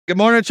Good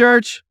morning,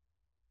 church.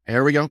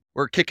 Here we go.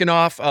 We're kicking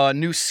off a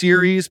new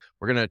series.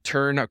 We're going to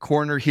turn a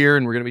corner here,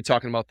 and we're going to be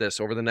talking about this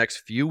over the next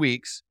few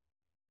weeks,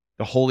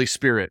 the Holy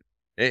Spirit.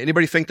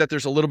 Anybody think that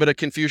there's a little bit of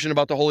confusion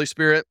about the Holy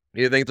Spirit?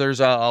 You think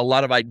there's a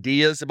lot of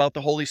ideas about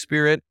the Holy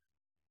Spirit?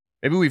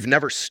 Maybe we've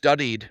never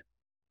studied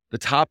the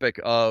topic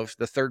of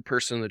the third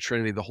person of the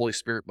Trinity, the Holy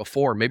Spirit,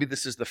 before. Maybe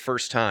this is the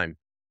first time.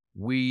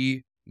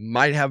 We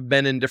might have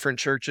been in different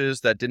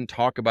churches that didn't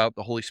talk about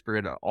the Holy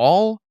Spirit at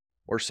all,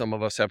 or some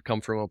of us have come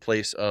from a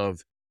place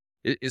of,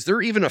 is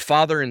there even a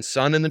Father and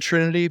Son in the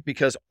Trinity?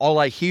 Because all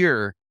I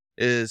hear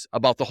is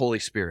about the Holy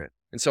Spirit.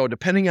 And so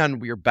depending on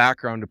your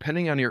background,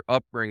 depending on your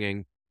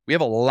upbringing, we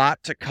have a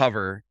lot to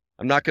cover.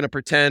 I'm not going to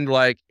pretend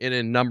like in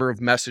a number of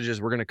messages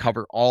we're going to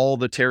cover all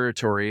the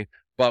territory,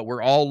 but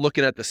we're all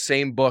looking at the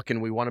same book,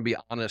 and we want to be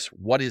honest,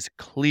 what is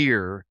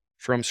clear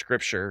from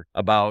Scripture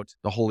about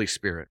the Holy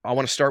Spirit. I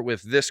want to start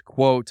with this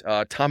quote.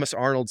 Thomas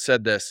Arnold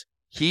said this: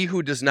 "He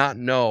who does not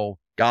know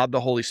God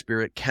the Holy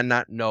Spirit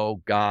cannot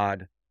know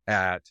God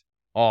at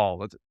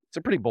all." It's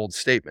a pretty bold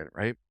statement,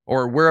 right?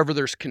 Or wherever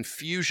there's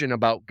confusion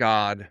about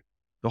God,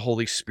 the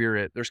Holy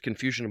Spirit, there's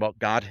confusion about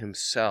God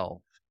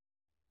himself.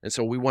 And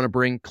so we want to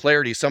bring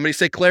clarity. Somebody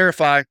say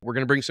clarify. We're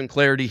going to bring some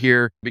clarity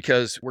here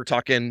because we're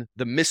talking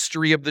the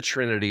mystery of the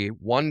Trinity,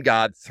 one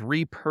God,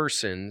 three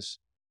persons.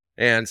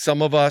 And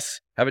some of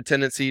us have a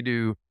tendency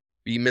to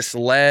be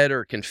misled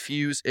or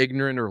confused,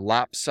 ignorant, or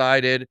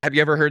lopsided. Have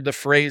you ever heard the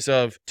phrase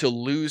of to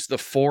lose the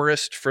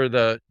forest for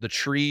the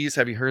trees?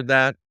 Have you heard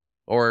that?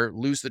 Or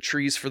lose the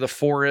trees for the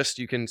forest?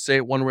 You can say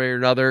it one way or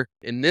another.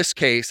 In this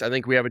case, I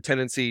think we have a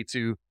tendency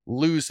to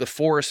lose the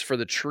forest for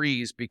the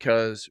trees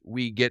because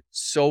we get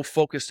so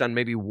focused on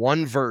maybe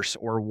one verse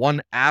or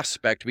one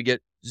aspect. We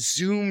get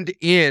zoomed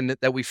in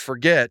that we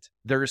forget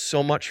there is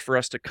so much for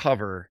us to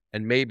cover.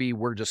 And maybe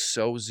we're just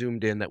so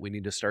zoomed in that we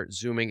need to start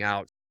zooming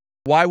out.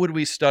 Why would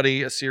we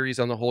study a series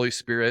on the Holy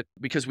Spirit?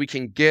 Because we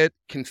can get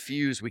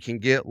confused, we can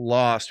get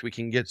lost, we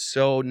can get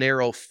so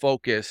narrow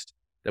focused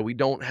that we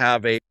don't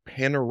have a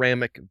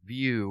panoramic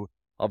view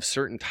of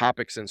certain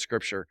topics in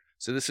Scripture.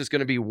 So this is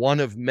going to be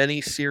one of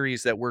many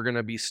series that we're going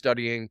to be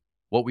studying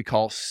what we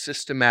call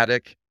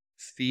systematic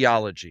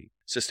theology.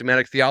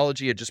 Systematic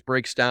theology, it just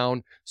breaks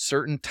down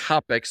certain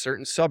topics,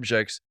 certain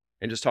subjects,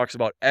 and just talks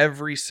about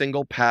every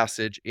single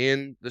passage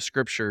in the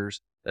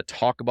Scriptures that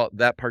talk about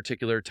that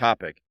particular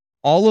topic.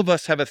 All of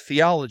us have a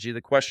theology.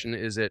 The question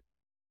is it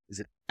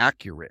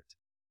accurate?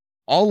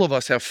 All of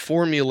us have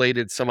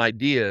formulated some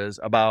ideas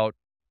about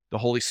the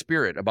Holy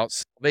Spirit, about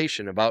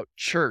salvation, about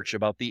church,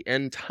 about the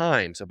end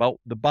times, about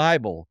the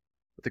Bible.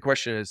 But the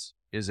question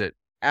is it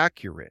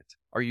accurate?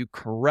 Are you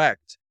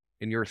correct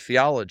in your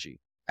theology?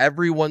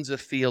 Everyone's a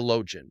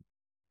theologian,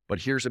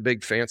 but here's a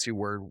big fancy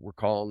word. We're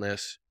calling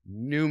this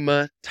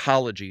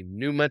pneumatology.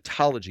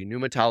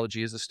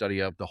 Pneumatology is the study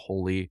of the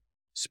Holy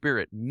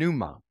Spirit.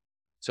 Pneuma.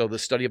 So the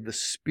study of the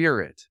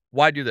Spirit.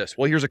 Why do this?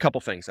 Well, here's a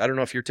couple things. I don't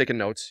know if you're taking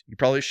notes. You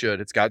probably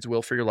should. It's God's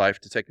will for your life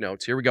to take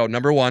notes. Here we go.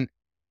 Number one,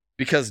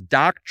 because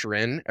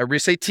doctrine, everybody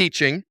say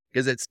teaching,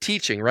 because it's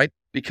teaching, right?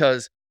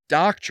 Because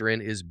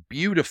doctrine is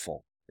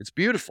beautiful. It's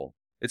beautiful.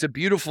 It's a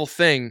beautiful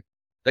thing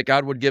that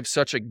God would give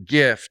such a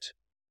gift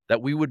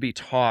that we would be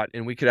taught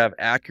and we could have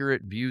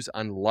accurate views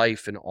on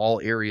life in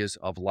all areas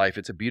of life.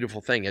 It's a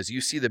beautiful thing. As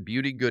you see the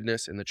beauty,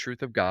 goodness, and the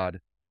truth of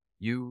God,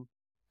 you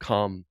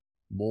come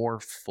more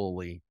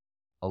fully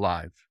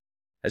alive.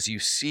 As you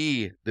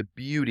see the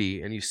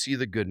beauty and you see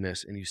the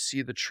goodness and you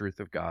see the truth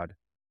of God,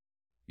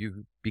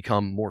 you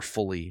become more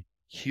fully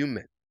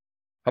human.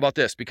 How about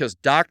this? Because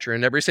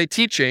doctrine, everybody say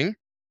teaching.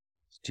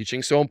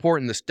 Teaching is so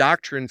important. This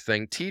doctrine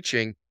thing,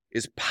 teaching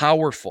is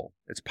powerful.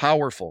 It's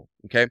powerful,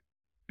 okay?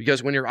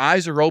 Because when your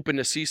eyes are open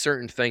to see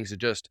certain things,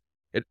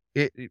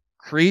 it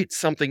creates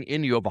something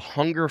in you of a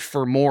hunger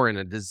for more and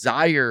a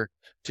desire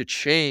to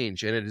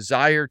change and a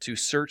desire to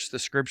search the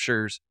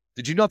Scriptures.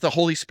 Did you know that the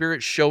Holy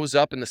Spirit shows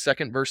up in the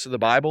second verse of the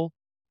Bible?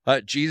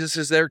 Jesus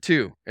is there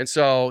too. And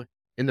so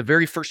in the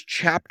very first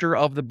chapter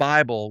of the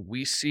Bible,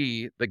 we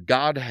see the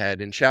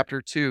Godhead. In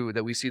chapter 2,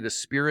 that we see the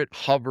Spirit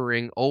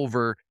hovering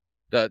over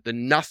the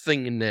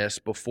nothingness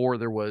before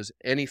there was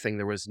anything.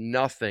 There was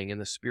nothing, and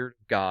the Spirit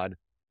of God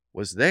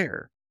was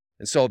there.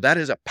 And so that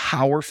is a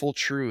powerful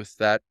truth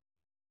that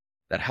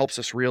helps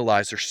us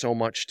realize there's so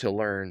much to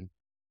learn.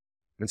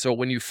 And so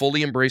when you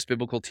fully embrace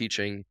biblical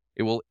teaching,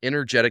 it will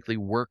energetically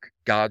work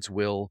God's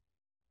will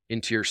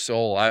into your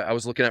soul. I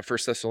was looking at 1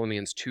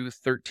 Thessalonians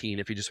 2:13.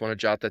 If you just want to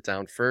jot that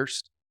down, 1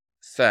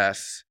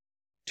 Thess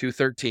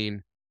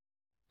 2:13.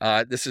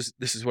 This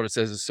is what it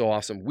says. It's so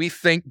awesome. We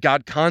thank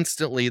God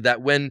constantly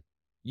that when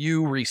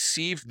you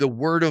received the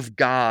word of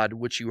God,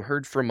 which you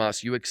heard from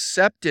us, you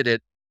accepted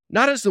it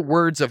not as the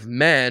words of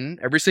men.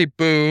 Everybody say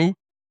boo.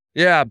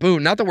 Yeah, boo.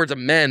 Not the words of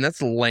men.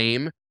 That's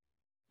lame.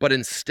 But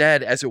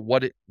instead as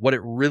what it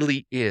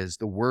really is,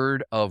 the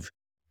word of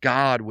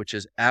God, which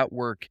is at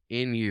work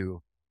in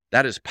you.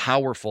 That is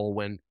powerful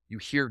when you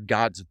hear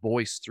God's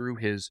voice through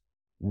his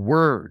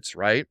words,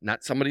 right?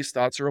 Not somebody's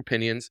thoughts or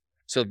opinions.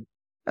 So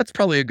that's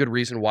probably a good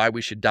reason why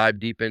we should dive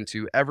deep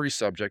into every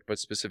subject, but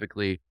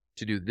specifically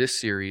to do this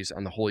series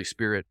on the Holy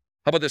Spirit.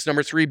 How about this?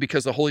 Number 3,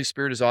 because the Holy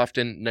Spirit is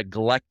often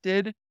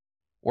neglected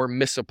or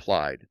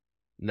misapplied.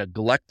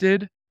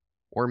 Neglected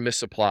or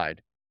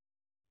misapplied.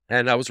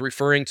 And I was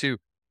referring to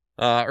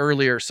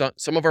earlier,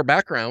 some of our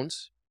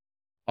backgrounds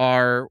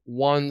are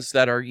ones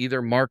that are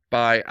either marked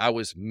by I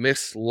was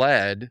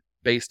misled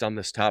based on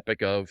this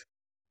topic of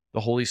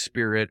the Holy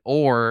Spirit,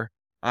 or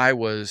I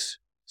was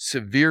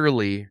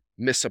severely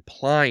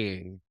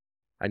misapplying.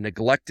 I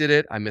neglected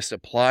it. I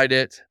misapplied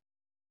it.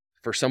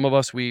 For some of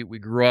us, we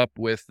grew up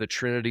with the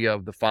Trinity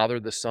of the Father,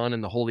 the Son,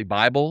 and the Holy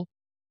Bible.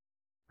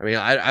 I mean,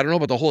 I don't know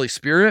about the Holy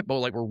Spirit, but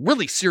like we're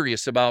really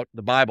serious about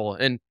the Bible.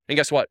 And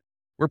guess what?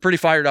 We're pretty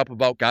fired up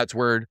about God's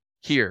word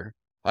here.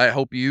 I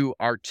hope you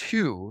are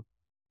too.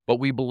 But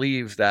we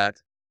believe that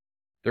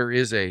there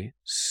is a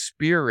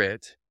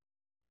spirit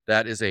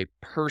that is a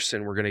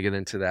person. We're going to get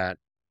into that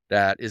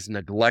is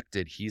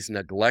neglected. He's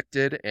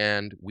neglected,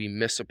 and we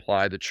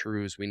misapply the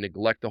truths. We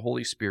neglect the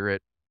Holy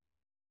Spirit,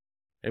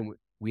 and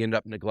we end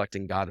up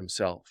neglecting God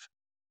himself.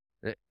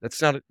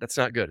 That's not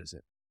good, is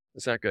it?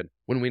 That's not good.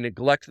 When we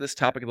neglect this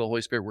topic of the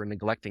Holy Spirit, we're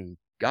neglecting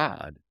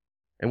God,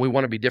 and we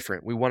want to be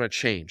different. We want to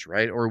change,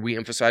 right? Or we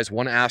emphasize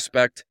one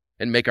aspect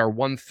and make our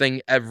one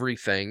thing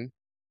everything.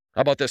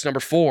 How about this? Number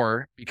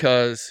 4,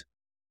 because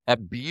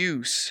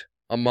abuse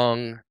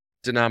among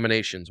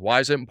denominations. Why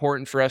is it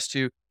important for us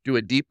to do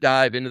a deep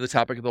dive into the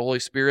topic of the Holy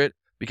Spirit?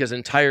 Because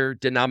entire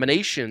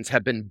denominations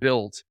have been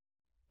built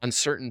on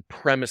certain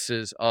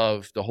premises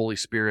of the Holy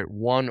Spirit,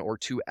 one or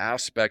two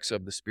aspects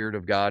of the Spirit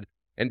of God.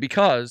 And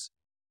because,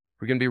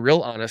 we're going to be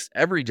real honest,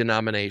 every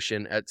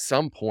denomination at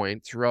some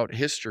point throughout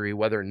history,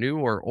 whether new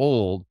or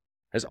old,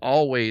 has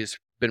always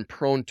been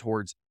prone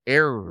towards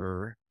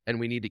error. And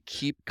we need to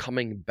keep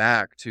coming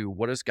back to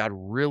what does God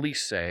really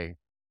say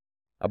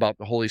about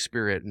the Holy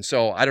Spirit. And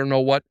so I don't know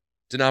what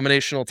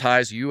denominational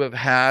ties you have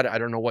had. I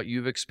don't know what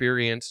you've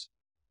experienced.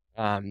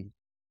 And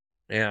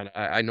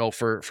I know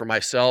for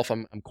myself,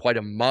 I'm quite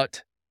a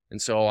mutt.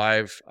 And so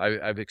I've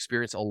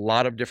experienced a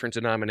lot of different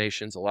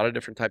denominations, a lot of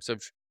different types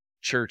of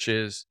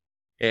churches,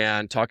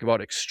 and talk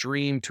about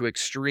extreme to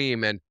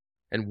extreme.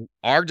 And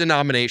our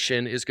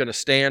denomination is going to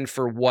stand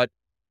for what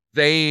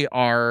they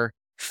are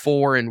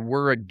for and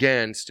we're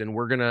against, and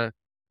we're gonna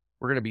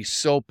be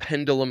so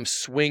pendulum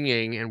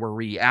swinging, and we're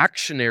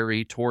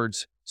reactionary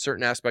towards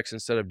certain aspects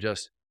instead of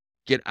just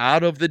get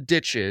out of the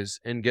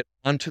ditches and get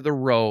onto the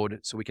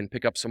road so we can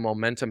pick up some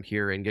momentum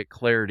here and get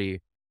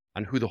clarity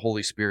on who the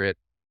Holy Spirit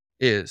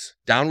is.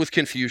 Down with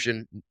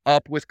confusion,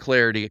 up with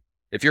clarity.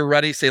 If you're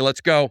ready, say,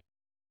 let's go.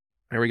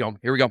 Here we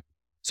go.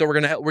 So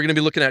we're gonna be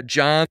looking at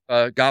John,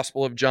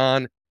 Gospel of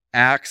John,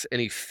 Acts,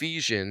 and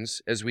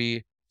Ephesians as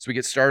we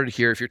get started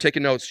here. If you're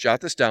taking notes, jot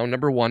this down.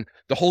 Number 1,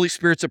 the Holy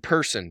Spirit's a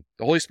person.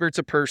 The Holy Spirit's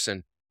a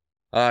person.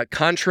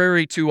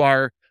 Contrary to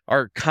our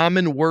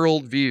common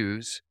world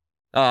views.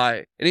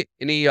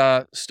 Any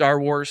Star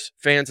Wars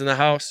fans in the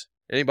house?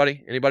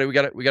 Anybody? We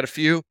got a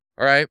few.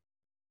 All right.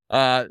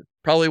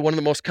 Probably one of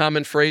the most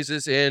common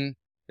phrases in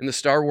the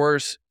Star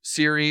Wars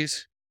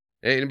series.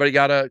 Anybody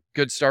got a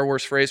good Star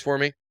Wars phrase for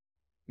me?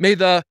 May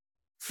the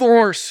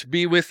Force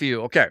be with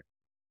you. Okay.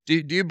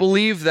 Do you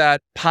believe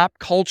that pop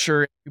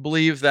culture, you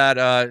believe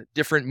that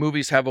different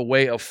movies have a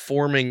way of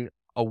forming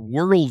a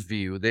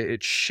worldview, that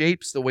it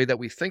shapes the way that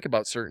we think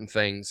about certain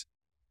things?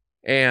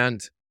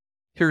 And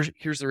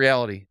here's the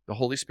reality. The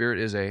Holy Spirit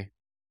is a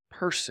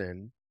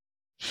person.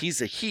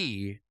 He's a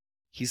he.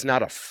 He's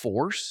not a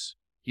force.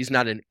 He's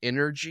not an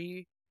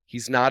energy.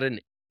 He's not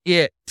an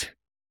it.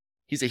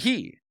 He's a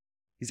he.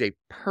 He's a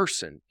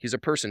person. He's a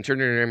person. Turn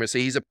to your neighbor and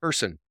say, he's a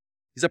person.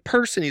 He's a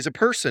person. He's a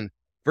person.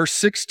 Verse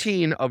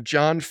 16 of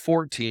John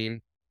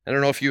 14. I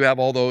don't know if you have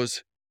all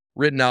those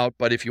written out,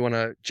 but if you want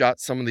to jot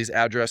some of these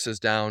addresses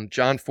down,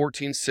 John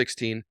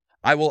 14:16,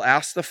 I will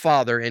ask the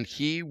Father, and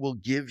he will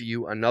give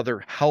you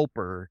another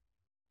helper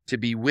to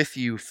be with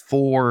you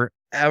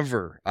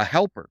forever. A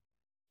helper.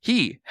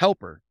 He,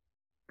 helper.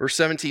 Verse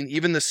 17,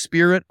 even the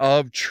Spirit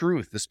of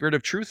truth. The Spirit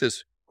of truth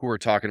is who we're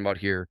talking about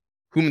here,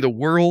 whom the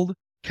world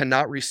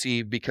cannot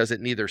receive because it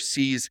neither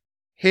sees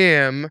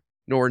him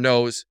nor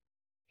knows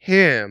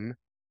him.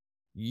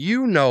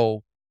 You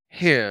know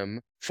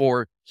him,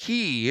 for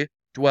he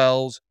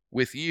dwells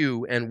with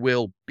you and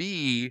will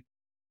be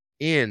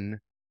in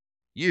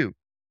you.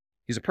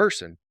 He's a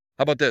person.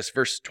 How about this?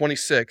 Verse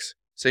 26,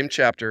 same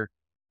chapter.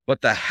 But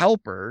the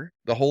Helper,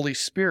 the Holy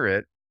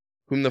Spirit,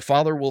 whom the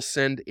Father will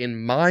send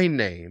in my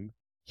name,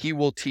 he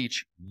will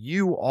teach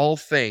you all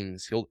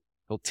things. He'll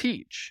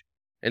teach,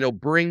 and he'll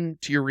bring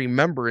to your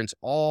remembrance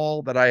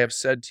all that I have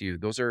said to you.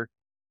 Those are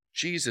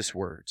Jesus'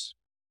 words.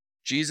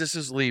 Jesus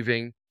is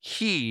leaving.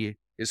 He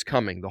is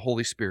coming, the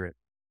Holy Spirit.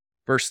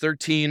 Verse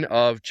 13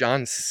 of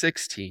John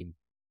 16.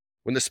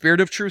 When the Spirit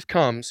of truth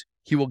comes,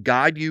 he will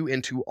guide you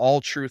into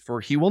all truth,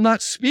 for he will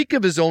not speak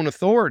of his own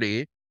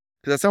authority,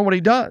 because that's not what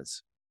he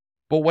does.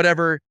 But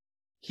whatever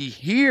he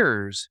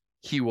hears,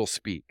 he will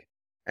speak,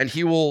 and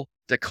he will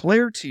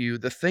declare to you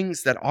the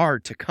things that are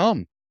to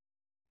come.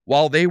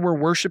 While they were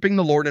worshiping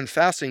the Lord and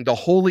fasting, the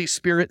Holy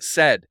Spirit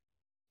said,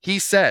 he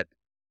said,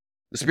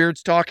 the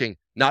Spirit's talking,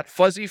 not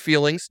fuzzy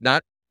feelings,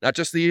 not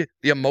just the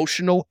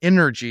emotional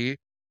energy.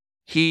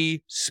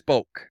 He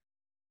spoke.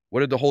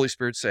 What did the Holy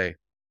Spirit say?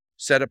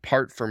 Set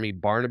apart for me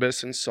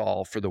Barnabas and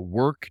Saul for the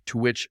work to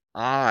which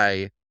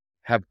I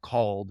have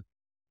called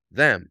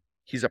them.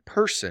 He's a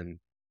person.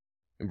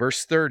 In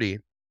verse 30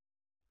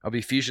 of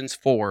Ephesians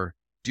 4,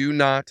 do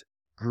not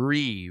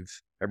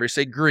grieve. Everybody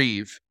say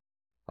grieve.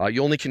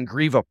 You only can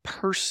grieve a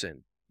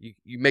person.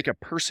 You make a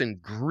person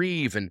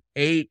grieve and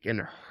ache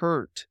and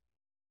hurt.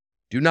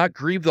 Do not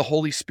grieve the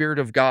Holy Spirit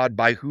of God,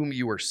 by whom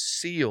you are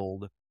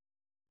sealed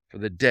for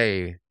the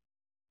day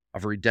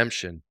of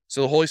redemption.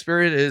 So the Holy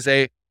Spirit is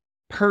a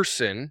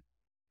person.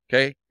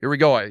 Okay, here we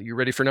go. You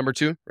ready for number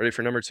two? Ready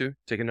for number two?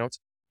 Taking notes?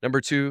 Number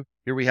two,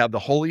 here we have the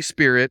Holy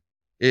Spirit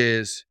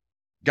is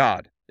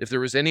God. If there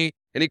was any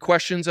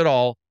questions at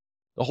all,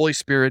 the Holy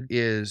Spirit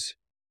is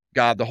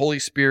God. The Holy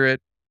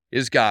Spirit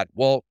is God.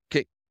 Well,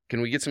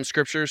 can we get some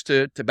scriptures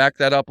to back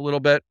that up a little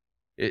bit?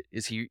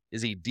 Is he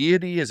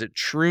deity? Is it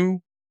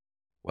true?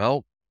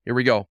 Well, here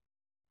we go.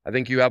 I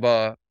think you have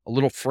a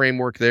little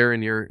framework there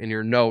in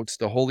your notes.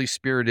 The Holy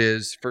Spirit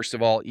is, first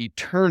of all,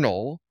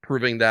 eternal,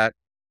 proving that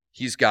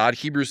he's God.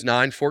 Hebrews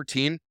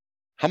 9:14.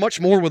 How much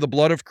more will the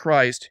blood of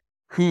Christ,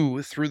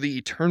 who through the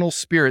eternal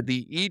Spirit,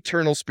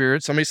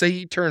 somebody say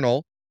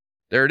eternal.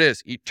 There it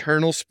is.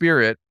 Eternal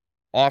Spirit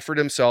offered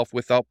himself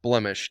without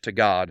blemish to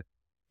God,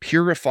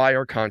 purify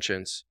our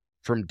conscience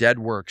from dead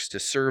works to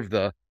serve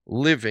the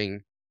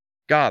living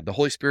God. The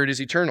Holy Spirit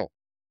is eternal.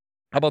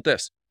 How about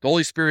this? The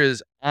Holy Spirit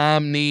is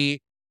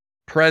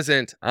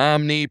omnipresent.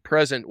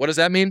 What does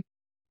that mean?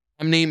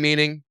 Omni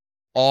meaning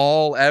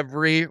all,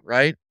 every,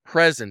 right?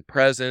 Present,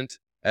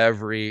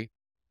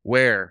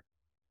 everywhere.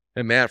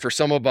 And man, for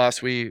some of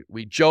us, we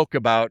joke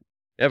about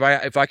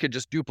if I could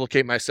just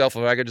duplicate myself,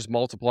 if I could just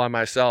multiply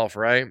myself,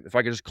 right? If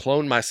I could just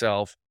clone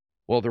myself.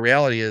 Well, the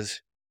reality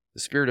is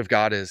the Spirit of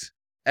God is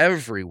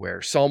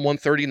everywhere. Psalm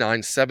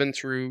 139,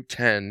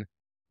 7-10.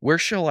 Where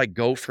shall I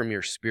go from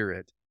your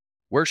Spirit?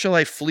 Where shall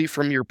I flee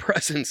from your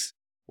presence?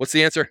 What's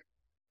the answer?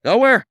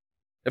 Nowhere.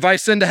 If I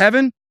ascend to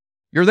heaven,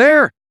 you're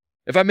there.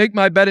 If I make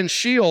my bed in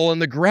Sheol in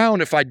the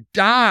ground, if I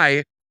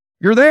die,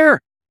 you're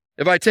there.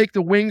 If I take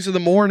the wings of the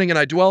morning and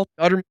I dwell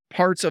in utter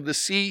parts of the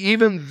sea,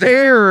 even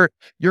there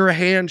your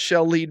hand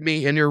shall lead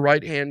me and your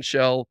right hand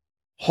shall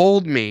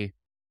hold me.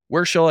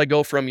 Where shall I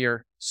go from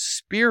your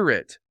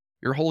Spirit,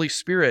 your Holy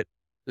Spirit?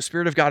 The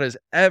Spirit of God is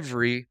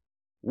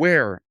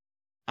everywhere.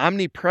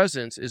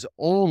 Omnipresence is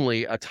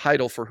only a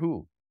title for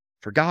who?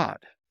 For God.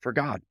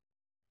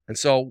 And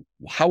so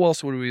how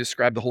else would we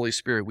describe the Holy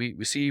Spirit?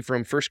 We see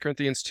from 1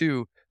 Corinthians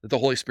 2 that the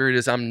Holy Spirit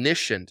is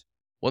omniscient.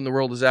 What in the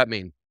world does that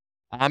mean?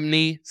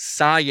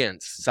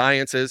 Omniscience.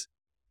 Science is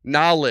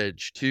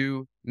knowledge,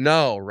 to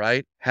know,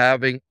 right?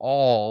 Having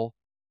all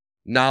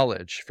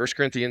knowledge. 1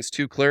 Corinthians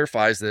 2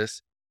 clarifies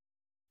this.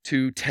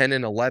 2:10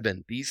 and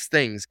 11. These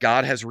things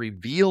God has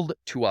revealed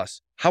to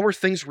us. How are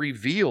things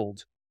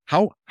revealed?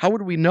 How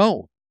would we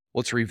know?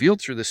 Well, it's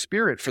revealed through the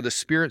Spirit, for the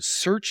Spirit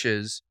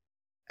searches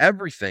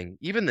everything,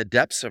 even the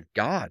depths of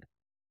God.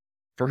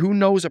 For who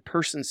knows a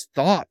person's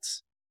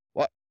thoughts?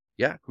 What?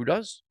 Yeah, who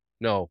does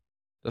know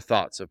the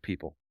thoughts of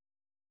people?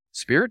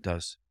 Spirit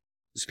does.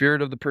 The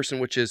spirit of the person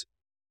which is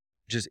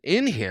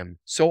in him.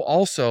 So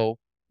also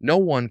no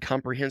one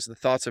comprehends the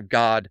thoughts of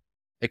God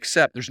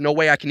except, there's no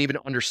way I can even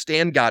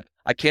understand God.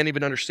 I can't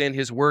even understand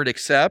his word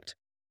except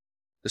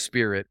the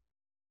Spirit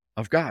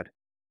of God.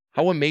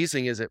 How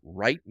amazing is it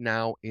right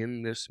now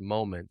in this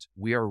moment,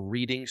 we are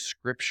reading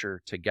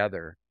scripture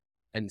together,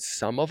 and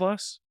some of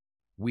us,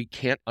 we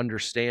can't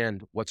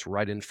understand what's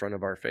right in front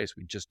of our face.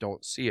 We just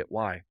don't see it.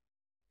 Why?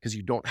 Because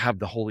you don't have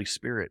the Holy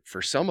Spirit.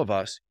 For some of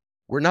us,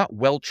 we're not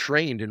well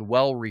trained and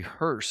well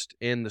rehearsed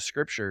in the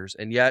scriptures,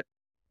 and yet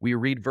we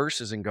read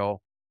verses and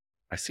go,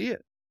 I see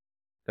it.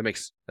 That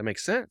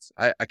makes sense.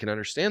 I can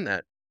understand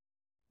that.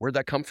 Where'd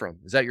that come from?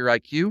 Is that your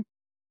IQ?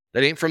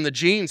 That ain't from the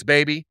genes,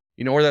 baby.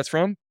 You know where that's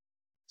from?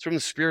 It's from the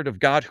Spirit of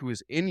God who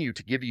is in you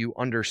to give you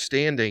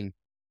understanding.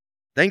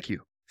 Thank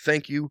you.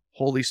 Thank you,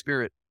 Holy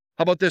Spirit.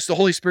 How about this? The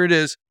Holy Spirit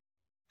is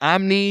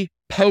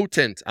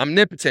omnipotent.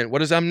 Omnipotent. What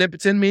does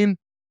omnipotent mean?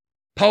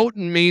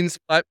 Potent means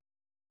what?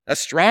 That's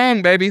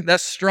strong, baby.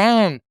 That's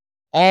strong.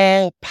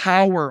 All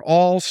power,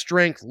 all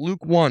strength.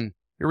 Luke 1.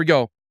 Here we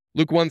go.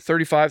 Luke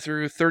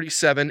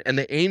 1:35-37. And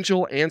the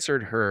angel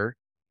answered her,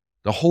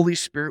 the Holy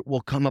Spirit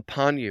will come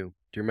upon you.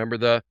 Do you remember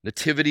the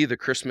nativity, the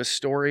Christmas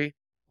story?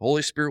 The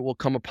Holy Spirit will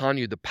come upon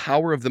you. The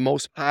power of the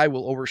Most High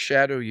will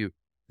overshadow you.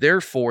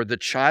 Therefore, the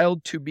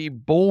child to be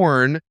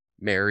born,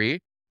 Mary,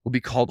 will be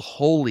called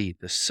Holy,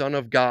 the Son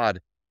of God.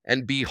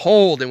 And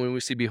behold, and when we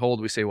see behold,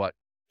 we say what?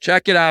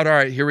 Check it out. All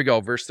right, here we go.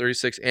 Verse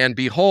 36. And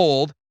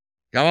behold,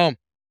 come on,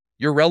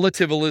 your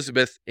relative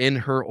Elizabeth in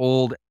her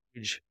old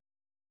age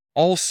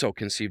also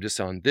conceived a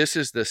son. This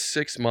is the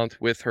 6th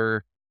month with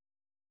her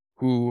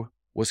who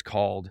was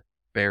called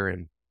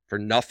barren. For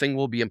nothing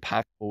will be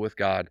impossible with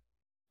God.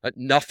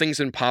 Nothing's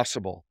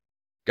impossible.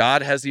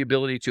 God has the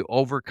ability to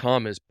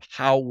overcome, is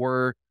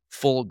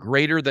powerful,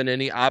 greater than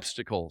any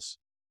obstacles.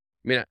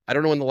 I mean, I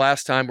don't know when the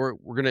last time we're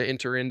going to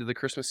enter into the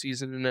Christmas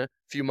season in a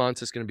few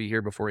months. It's going to be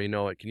here before you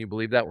know it. Can you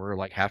believe that? We're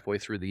like halfway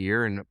through the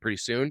year, and pretty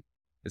soon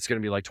it's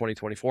going to be like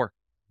 2024.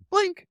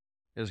 Blink.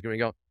 It's going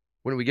to go.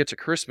 When we get to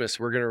Christmas,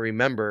 we're going to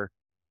remember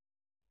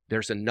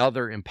there's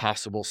another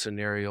impossible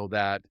scenario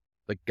that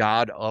the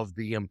God of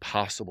the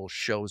impossible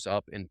shows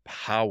up in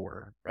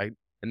power, right?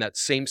 And that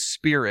same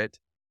spirit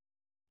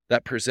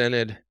that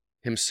presented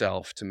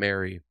himself to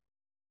Mary,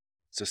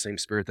 it's the same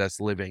spirit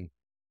that's living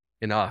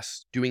in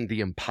us, doing the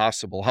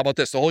impossible. How about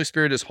this? The Holy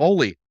Spirit is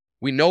holy.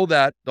 We know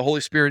that the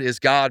Holy Spirit is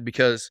God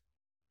because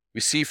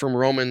we see from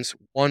Romans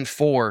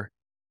 1:4,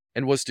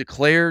 and was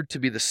declared to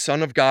be the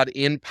Son of God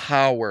in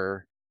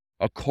power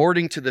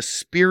according to the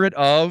Spirit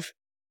of.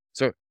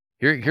 So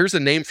here's a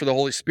name for the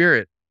Holy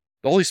Spirit.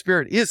 The Holy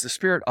Spirit is the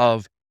Spirit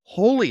of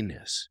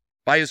holiness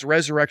by his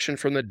resurrection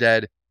from the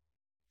dead,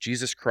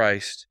 Jesus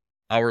Christ,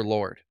 our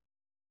Lord.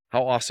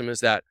 How awesome is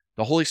that?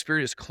 The Holy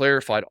Spirit is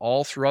clarified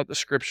all throughout the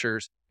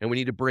scriptures, and we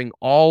need to bring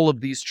all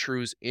of these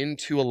truths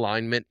into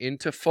alignment,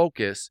 into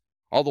focus.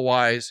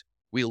 Otherwise,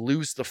 we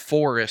lose the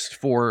forest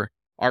for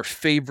our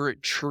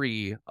favorite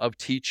tree of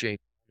teaching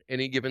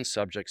any given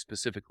subject,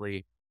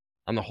 specifically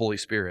on the Holy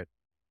Spirit.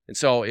 And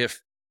so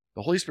if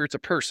the Holy Spirit's a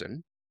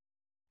person,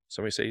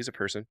 somebody say he's a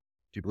person.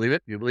 Do you believe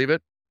it? Do you believe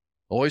it?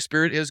 The Holy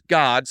Spirit is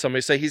God.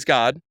 Somebody say he's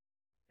God.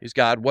 He's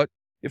God. What?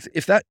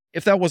 If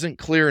that wasn't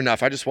clear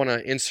enough, I just want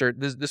to insert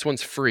this. This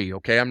one's free,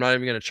 okay? I'm not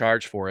even going to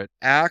charge for it.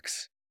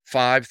 Acts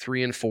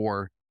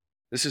 5:3-4.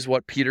 This is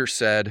what Peter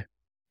said.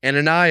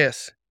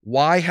 Ananias,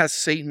 why has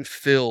Satan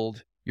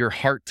filled your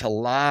heart to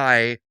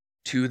lie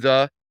to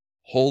the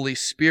Holy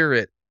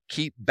Spirit?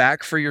 Keep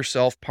back for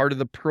yourself part of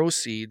the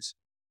proceeds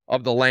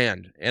of the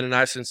land.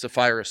 Ananias and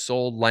Sapphira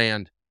sold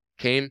land,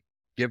 came,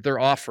 give their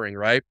offering,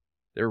 right?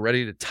 They were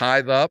ready to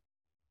tithe up.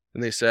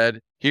 And they said,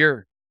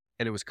 here.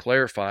 And it was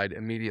clarified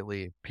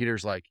immediately.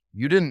 Peter's like,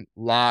 you didn't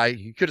lie.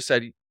 You could have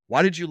said,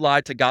 why did you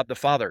lie to God the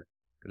Father?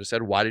 Could have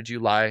said, why did you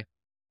lie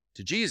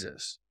to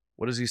Jesus?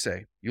 What does he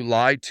say? You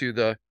lied to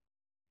the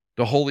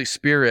Holy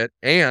Spirit.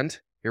 And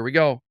here we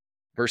go.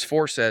 Verse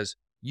 4 says,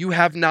 you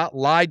have not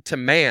lied to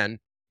man.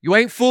 You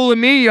ain't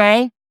fooling me,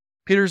 y'all.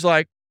 Peter's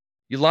like,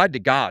 you lied to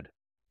God.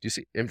 Do you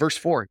see? In verse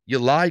 4, you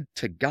lied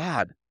to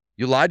God.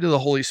 You lied to the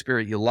Holy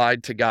Spirit. You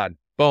lied to God.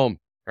 Boom.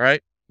 All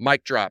right.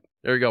 Mic drop.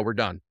 There you go. We're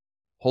done.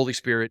 Holy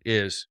Spirit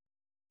is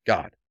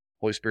God.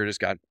 Holy Spirit is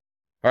God.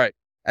 All right.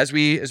 As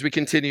we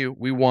continue,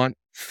 we want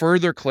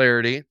further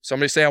clarity.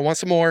 Somebody say, I want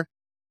some more.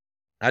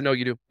 I know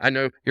you do. I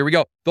know. Here we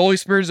go. The Holy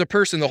Spirit is a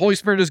person. The Holy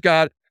Spirit is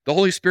God. The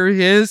Holy Spirit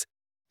is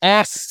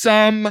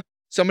awesome.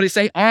 Somebody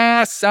say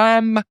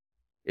awesome.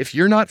 If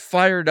you're not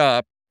fired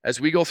up as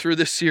we go through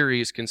this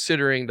series,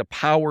 considering the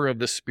power of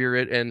the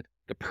Spirit and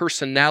the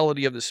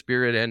personality of the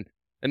Spirit and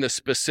the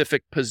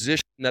specific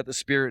position that the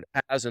Spirit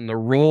has and the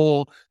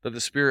role that the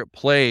Spirit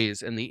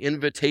plays and the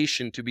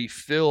invitation to be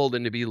filled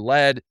and to be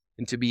led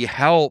and to be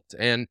helped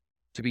and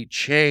to be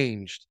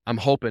changed. I'm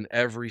hoping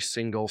every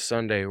single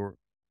Sunday.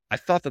 I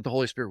thought that the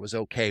Holy Spirit was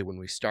okay when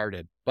we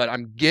started, but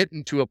I'm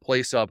getting to a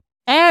place of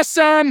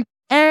awesome,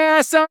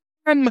 awesome.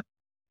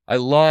 I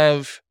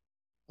love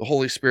the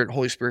Holy Spirit.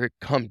 Holy Spirit,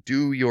 come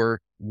do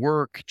your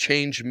work,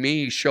 change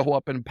me, show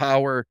up in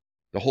power.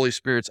 The Holy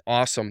Spirit's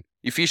awesome.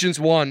 Ephesians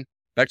 1.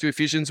 Back to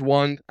Ephesians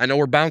 1. I know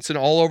we're bouncing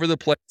all over the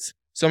place.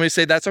 Somebody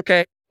say, that's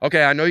okay.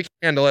 Okay, I know you can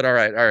handle it. All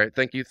right.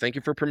 Thank you. Thank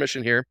you for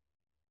permission here.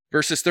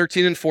 Verses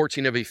 13 and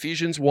 14 of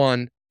Ephesians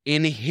 1.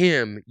 In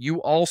him,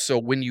 you also,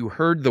 when you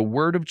heard the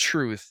word of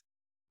truth,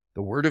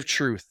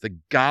 the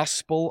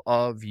gospel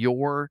of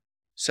your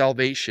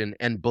salvation,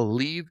 and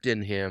believed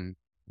in him,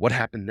 what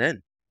happened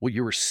then? Well,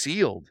 you were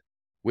sealed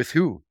with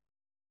who?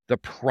 The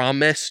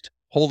promised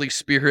Holy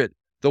Spirit.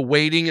 The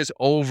waiting is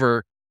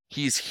over.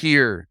 He's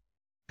here.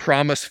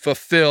 Promise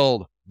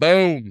fulfilled.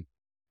 Boom.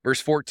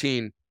 Verse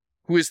 14,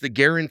 who is the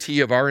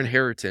guarantee of our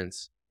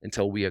inheritance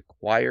until we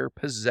acquire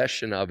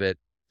possession of it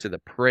to the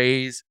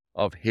praise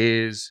of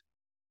his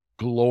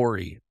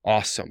glory.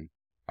 Awesome.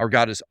 Our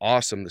God is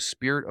awesome. The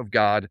Spirit of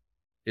God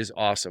is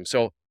awesome.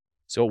 So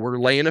we're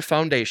laying a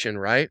foundation,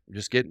 right?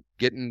 Just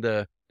getting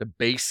the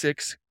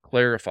basics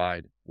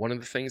clarified. One of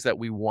the things that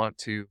we want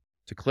to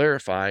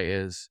clarify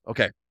is,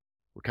 okay,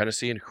 we're kind of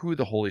seeing who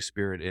the Holy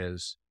Spirit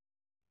is.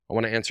 I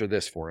want to answer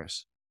this for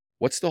us.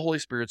 What's the Holy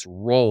Spirit's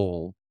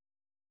role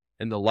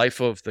in the life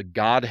of the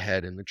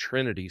Godhead and the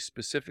Trinity,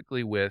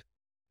 specifically with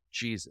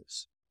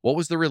Jesus? What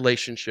was the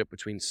relationship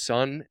between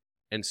Son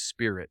and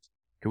Spirit?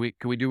 Can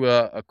we do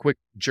a quick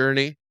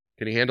journey?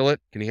 Can you handle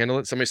it? Can you handle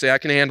it? Somebody say, I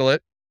can handle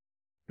it.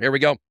 There we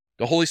go.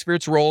 The Holy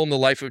Spirit's role in the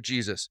life of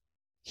Jesus.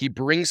 He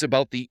brings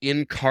about the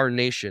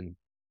incarnation.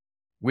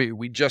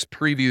 We just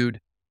previewed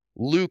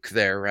Luke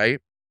there, right?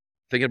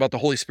 Thinking about the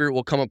Holy Spirit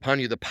will come upon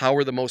you. The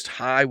power of the Most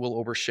High will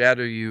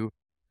overshadow you.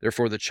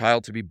 Therefore, the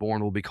child to be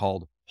born will be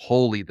called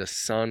Holy, the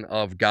Son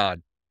of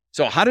God.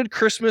 So how did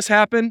Christmas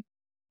happen?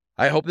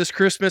 I hope this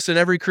Christmas and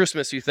every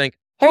Christmas you think,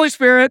 Holy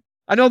Spirit,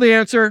 I know the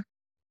answer.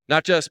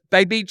 Not just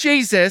baby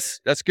Jesus.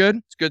 That's good.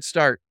 It's a good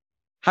start.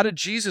 How did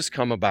Jesus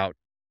come about?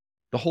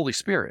 The Holy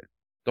Spirit.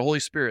 The Holy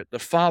Spirit. The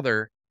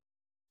Father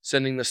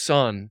sending the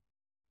Son,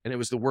 and it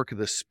was the work of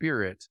the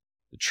Spirit.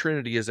 The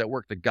Trinity is at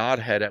work, the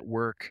Godhead at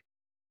work.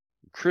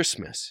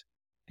 Christmas,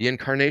 the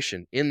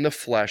incarnation in the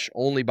flesh,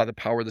 only by the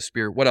power of the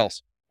Spirit. What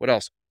else? What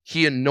else?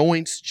 He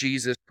anoints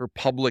Jesus for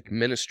public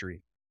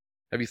ministry.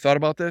 Have you thought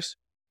about this?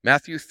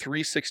 Matthew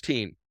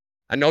 3:16.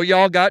 I know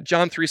y'all got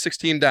John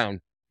 3:16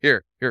 down.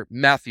 Here,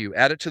 Matthew,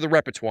 add it to the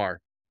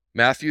repertoire.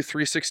 Matthew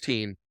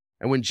 3:16.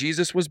 And when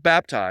Jesus was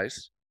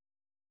baptized,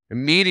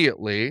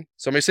 immediately,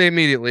 somebody say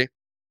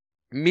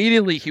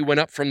immediately he went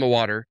up from the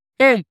water.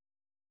 Boom.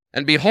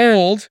 And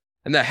behold,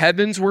 and the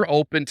heavens were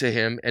opened to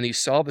him, and he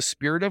saw the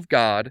Spirit of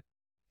God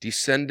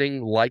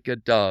descending like a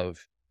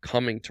dove,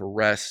 coming to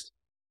rest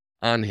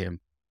on him.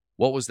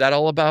 What was that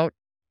all about?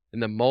 In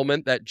the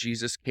moment that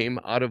Jesus came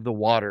out of the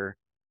water,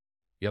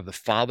 you have the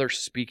Father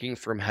speaking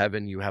from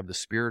heaven. You have the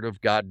Spirit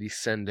of God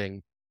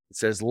descending. It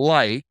says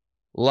like,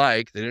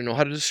 they didn't know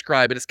how to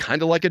describe it. It's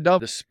kind of like a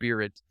dove. The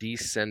Spirit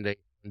descending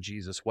on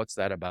Jesus. What's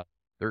that about?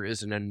 There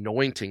is an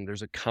anointing.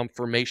 There's a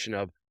confirmation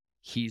of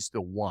he's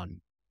the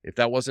one. If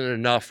that wasn't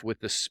enough with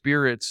the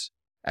Spirit's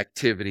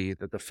activity,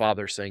 that the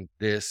Father saying,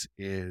 this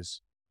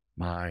is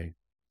my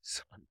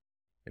Son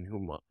in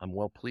whom I'm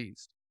well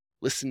pleased.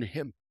 Listen to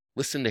him.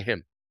 Listen to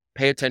him.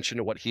 Pay attention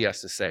to what he has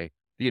to say.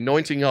 The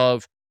anointing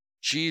of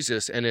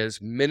Jesus and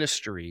his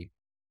ministry,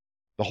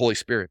 the Holy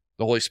Spirit.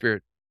 The Holy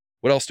Spirit.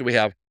 What else do we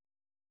have?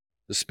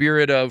 The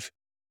Spirit of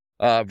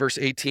verse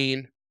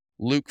 18,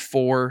 Luke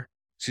 14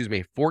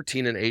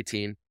 and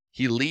 18.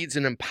 He leads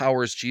and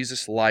empowers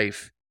Jesus'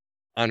 life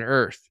on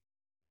earth.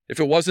 If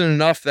it wasn't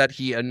enough that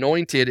he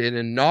anointed and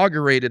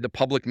inaugurated the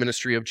public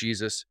ministry of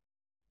Jesus,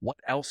 what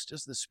else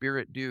does the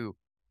Spirit do?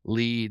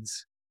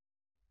 Leads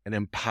and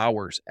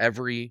empowers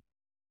every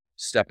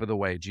step of the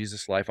way,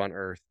 Jesus' life on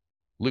earth.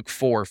 Luke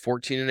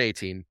 4:14 and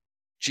 18.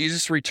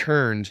 Jesus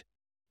returned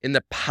in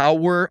the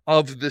power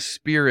of the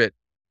Spirit.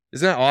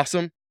 Isn't that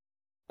awesome?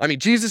 I mean,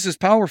 Jesus is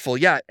powerful,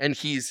 yeah, and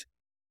he's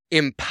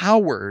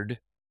empowered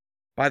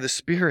by the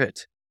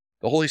Spirit,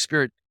 the Holy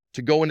Spirit,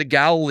 to go into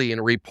Galilee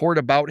and report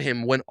about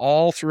him when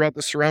all throughout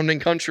the surrounding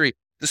country,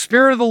 the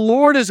Spirit of the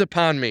Lord is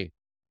upon me.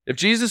 If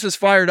Jesus is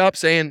fired up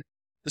saying,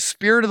 the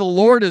Spirit of the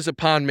Lord is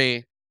upon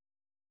me,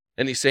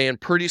 and he's saying,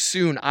 pretty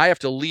soon I have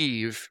to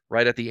leave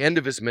right at the end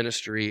of his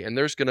ministry, and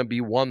there's going to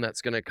be one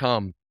that's going to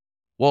come.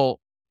 Well,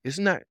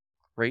 isn't that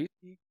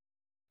crazy?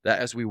 That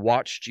as we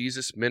watch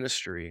Jesus'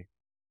 ministry,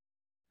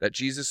 that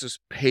Jesus is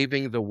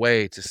paving the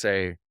way to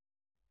say,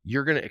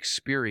 you're going to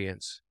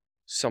experience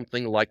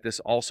something like this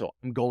also.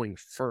 I'm going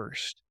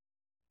first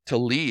to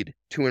lead,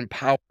 to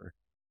empower.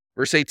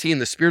 Verse 18,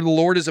 the Spirit of the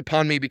Lord is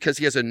upon me because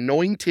he has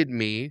anointed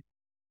me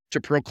to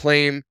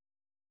proclaim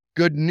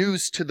good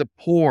news to the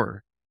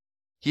poor.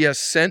 He has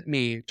sent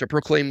me to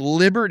proclaim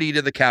liberty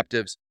to the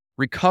captives,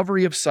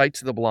 recovery of sight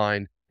to the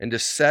blind, and to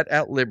set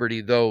at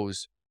liberty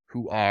those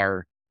who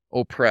are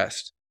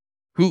oppressed.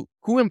 Who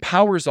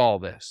empowers all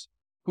this?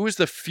 Who is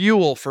the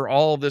fuel for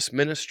all this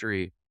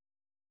ministry?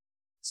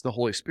 It's the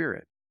Holy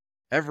Spirit.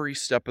 Every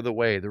step of the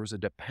way, there was a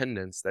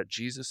dependence that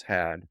Jesus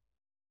had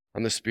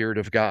on the Spirit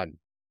of God.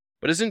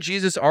 But isn't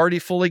Jesus already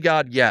fully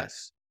God?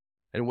 Yes.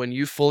 And when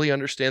you fully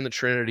understand the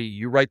Trinity,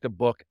 you write the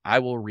book, I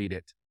will read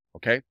it.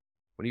 Okay?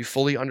 When you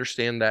fully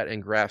understand that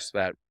and grasp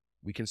that,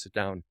 we can sit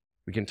down,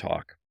 we can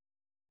talk.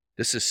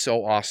 This is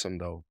so awesome,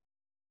 though,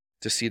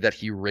 to see that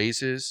he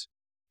raises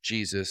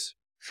Jesus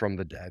from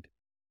the dead.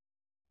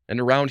 And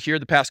around here,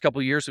 the past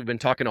couple of years, we've been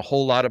talking a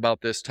whole lot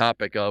about this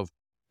topic of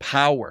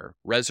power,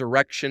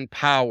 resurrection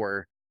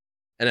power.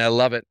 And I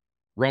love it.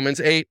 Romans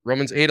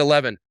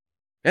 8:11.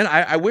 And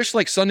I wish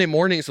like Sunday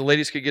mornings, the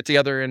ladies could get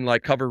together and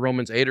like cover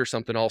Romans 8 or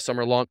something all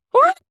summer long.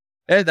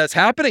 Hey, that's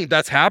happening.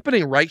 That's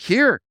happening right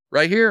here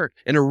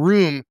in a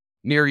room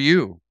near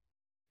you.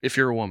 If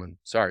you're a woman,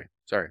 sorry.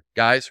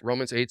 Guys,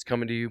 Romans 8's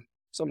coming to you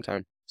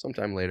sometime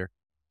later.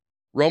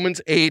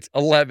 Romans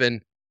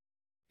 8:11.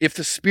 If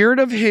the Spirit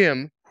of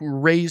him who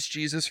raised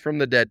Jesus from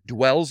the dead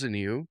dwells in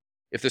you,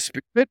 if the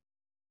Spirit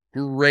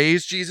who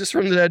raised Jesus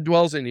from the dead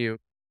dwells in you,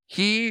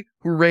 he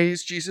who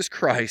raised Jesus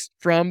Christ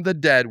from the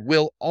dead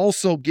will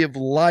also give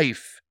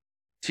life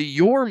to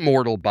your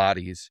mortal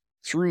bodies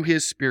through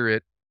his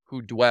Spirit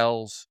who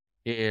dwells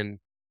in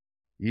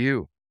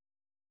you.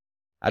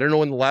 I don't know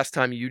when the last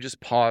time you just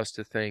paused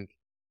to think,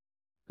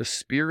 the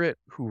Spirit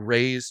who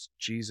raised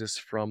Jesus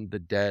from the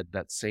dead,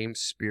 that same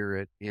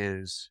Spirit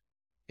is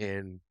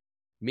in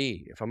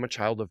me. If I'm a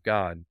child of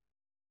God,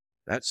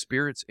 that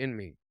Spirit's in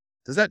me.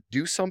 Does that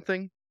do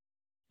something?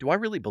 Do I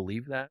really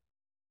believe that?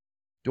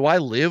 Do I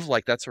live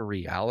like that's a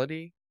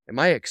reality? Am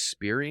I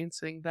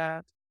experiencing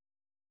that?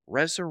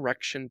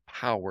 Resurrection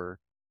power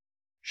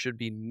should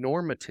be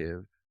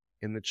normative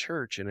in the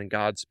church and in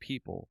God's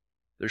people.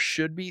 There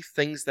should be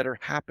things that are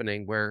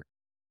happening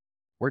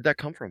where'd that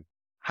come from?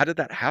 How did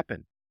that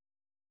happen?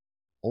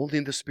 Only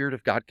the Spirit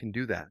of God can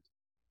do that.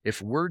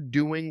 If we're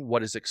doing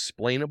what is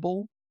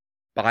explainable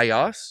by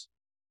us,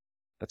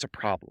 that's a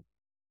problem.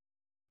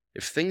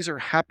 If things are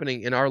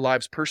happening in our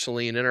lives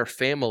personally and in our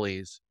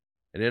families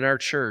and in our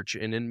church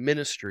and in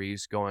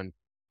ministries going,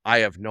 I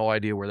have no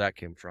idea where that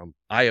came from.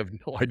 I have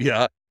no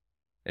idea.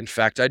 In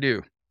fact, I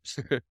do.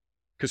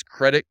 Because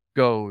credit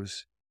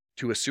goes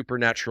to a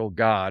supernatural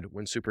God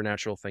when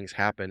supernatural things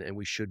happen, and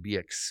we should be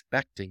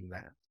expecting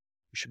that.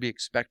 We should be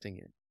expecting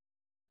it.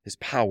 His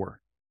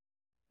power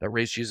that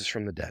raised Jesus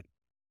from the dead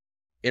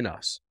in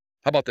us.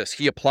 How about this?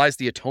 He applies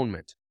the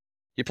atonement.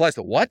 He applies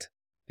the what?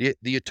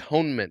 The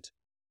atonement.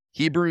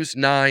 Hebrews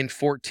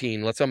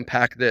 9:14. Let's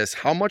unpack this.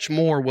 How much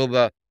more will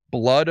the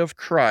blood of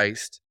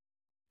Christ,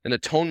 an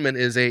atonement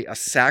is a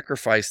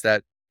sacrifice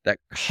that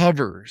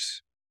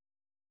covers.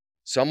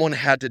 Someone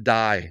had to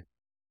die.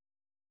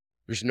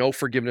 There's no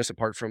forgiveness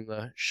apart from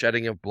the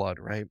shedding of blood,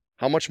 right?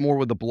 How much more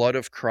would the blood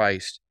of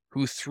Christ,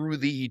 who through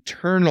the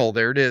eternal,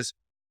 there it is,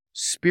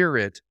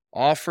 Spirit,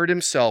 offered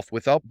himself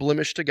without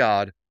blemish to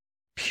God,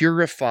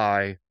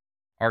 purify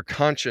our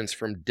conscience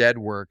from dead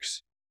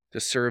works to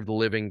serve the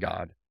living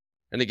God?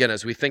 And again,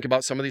 as we think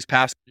about some of these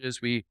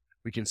passages, we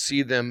can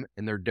see them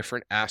in their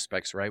different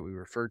aspects, right? We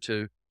referred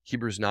to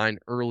Hebrews 9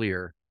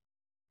 earlier.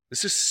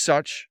 This is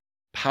such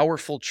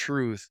powerful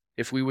truth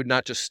if we would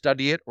not just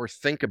study it or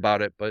think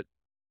about it, but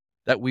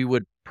that we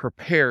would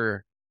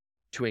prepare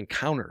to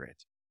encounter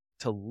it,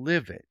 to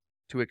live it,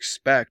 to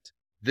expect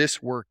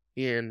this work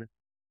in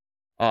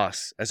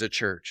us as a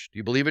church. Do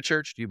you believe it,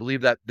 church? Do you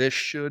believe that this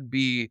should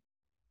be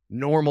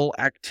normal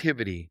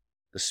activity?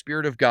 The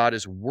Spirit of God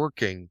is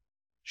working,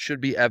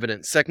 should be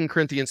evident. 2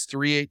 Corinthians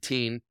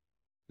 3:18.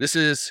 This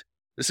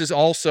is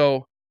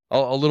also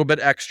a little bit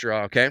extra,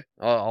 okay?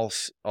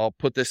 I'll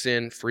put this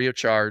in free of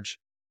charge.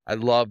 I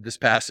love this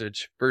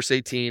passage. Verse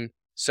 18,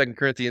 2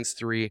 Corinthians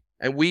 3.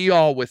 And we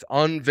all with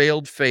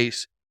unveiled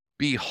face,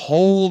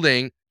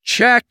 beholding,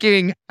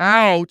 checking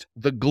out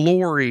the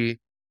glory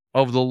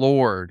of the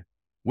Lord.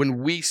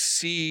 When we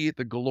see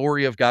the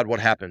glory of God,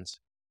 what happens?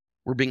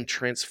 We're being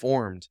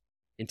transformed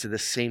into the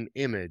same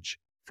image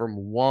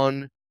from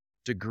one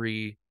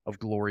degree of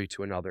glory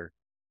to another.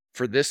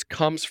 For this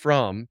comes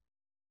from,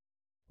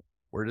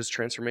 where does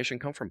transformation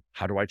come from?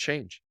 How do I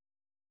change?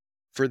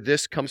 For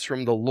this comes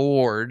from the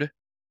Lord,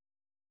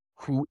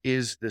 who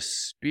is the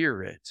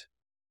Spirit.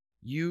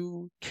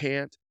 You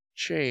can't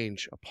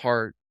change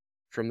apart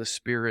from the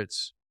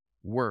Spirit's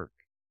work.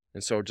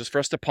 And so just for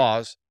us to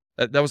pause,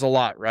 that was a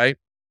lot, right?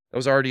 That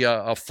was already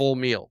a full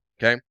meal,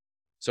 okay?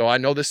 So I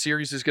know this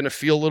series is going to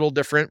feel a little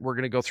different. We're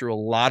going to go through a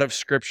lot of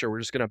scripture. We're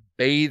just going to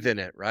bathe in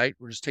it, right?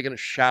 We're just taking a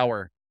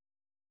shower.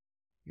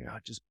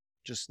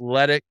 Just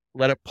let it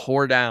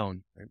pour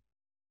down. Right?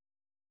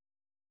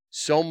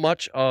 So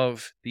much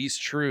of these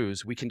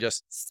truths we can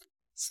just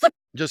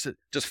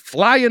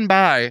flying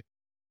by,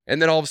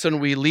 and then all of a sudden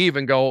we leave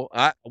and go,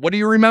 what do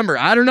you remember?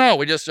 I don't know.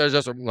 We just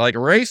like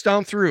race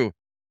down through.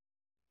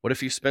 What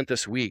if you spent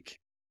this week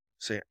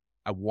saying,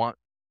 I want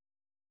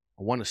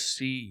to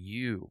see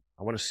you.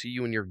 I want to see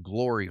you in your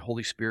glory.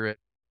 Holy Spirit,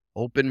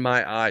 open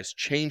my eyes.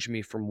 Change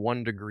me from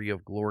one degree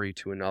of glory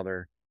to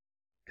another,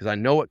 because I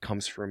know it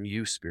comes from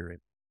you, Spirit.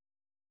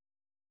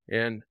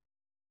 And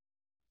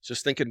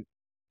just thinking,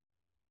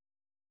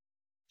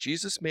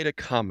 Jesus made a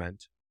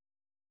comment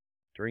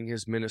during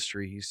his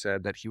ministry. He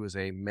said that he was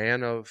a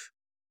man of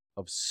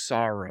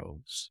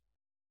sorrows.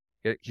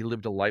 He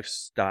lived a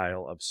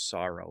lifestyle of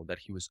sorrow, that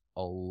he was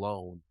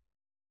alone.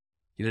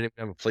 He didn't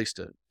even have a place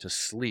to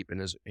sleep. In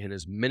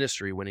his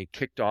ministry, when he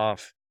kicked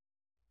off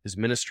his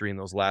ministry in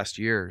those last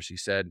years, he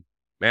said,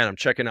 man, I'm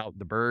checking out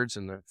the birds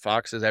and the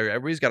foxes.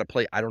 Everybody's got a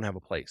place. I don't have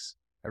a place.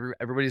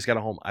 Everybody's got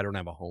a home. I don't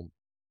have a home.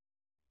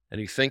 And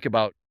you think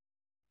about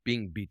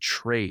being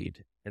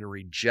betrayed and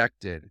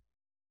rejected.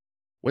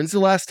 When's the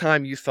last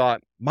time you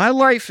thought, my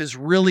life is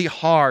really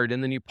hard?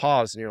 And then you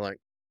pause and you're like,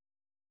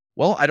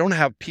 well, I don't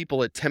have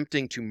people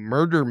attempting to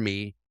murder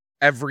me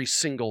every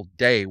single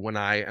day when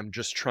I am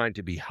just trying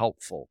to be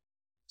helpful.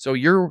 So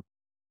your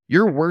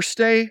worst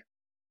day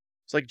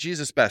is like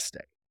Jesus' best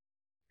day.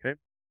 Okay?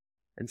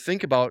 And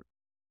think about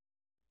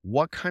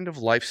what kind of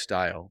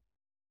lifestyle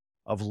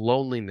of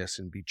loneliness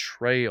and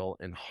betrayal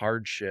and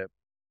hardship,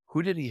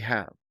 who did he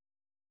have?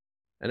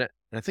 And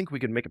I think we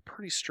could make a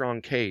pretty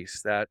strong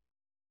case that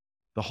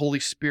the Holy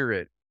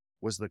Spirit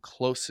was the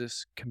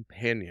closest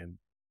companion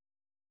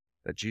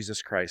that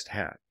Jesus Christ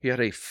had. He had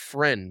a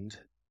friend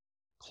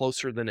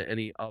closer than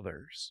any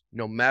others.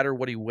 No matter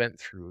what he went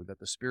through, that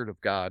the Spirit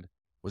of God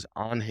was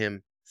on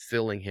him,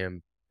 filling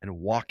him, and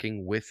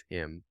walking with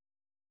him.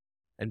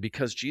 And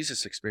because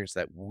Jesus experienced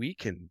that, we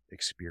can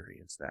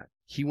experience that.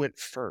 He went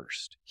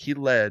first. He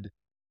led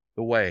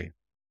the way.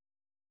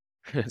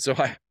 So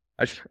I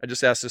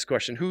just asked this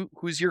question.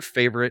 Who's your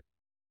favorite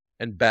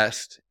and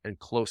best and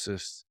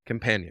closest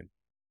companion?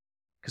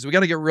 Because we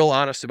got to get real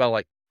honest about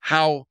like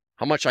how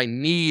much I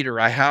need or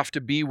I have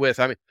to be with.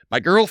 I mean, my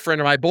girlfriend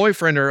or my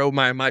boyfriend or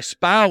my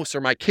spouse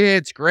or my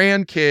kids,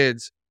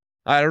 grandkids.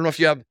 I don't know if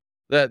you have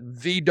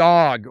the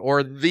dog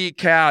or the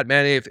cat,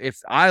 man.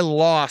 If I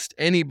lost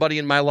anybody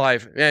in my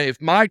life, man,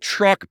 if my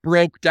truck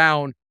broke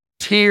down,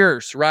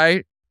 tears,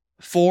 right?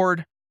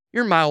 Ford,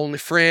 you're my only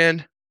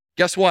friend.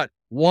 Guess what?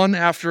 One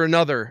after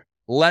another,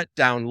 let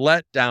down.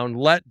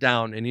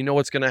 And you know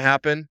what's going to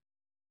happen?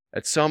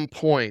 At some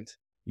point,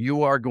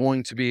 you are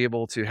going to be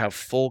able to have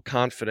full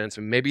confidence.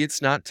 And maybe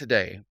it's not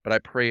today, but I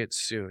pray it's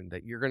soon,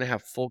 that you're going to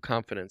have full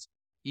confidence,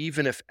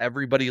 even if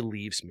everybody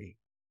leaves me,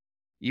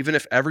 even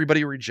if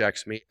everybody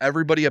rejects me,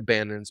 everybody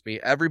abandons me,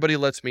 everybody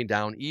lets me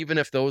down, even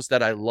if those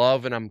that I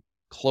love and I'm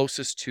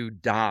closest to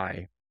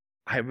die.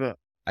 I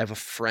have a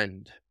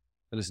friend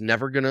that is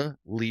never going to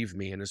leave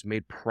me and has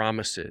made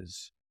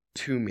promises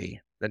to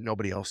me that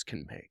nobody else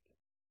can make.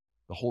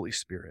 The Holy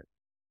Spirit.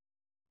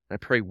 I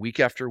pray week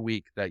after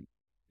week that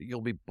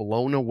you'll be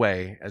blown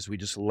away as we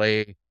just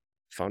lay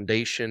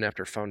foundation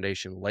after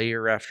foundation,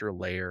 layer after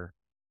layer.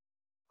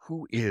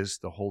 Who is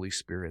the Holy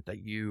Spirit? That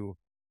you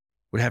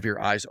would have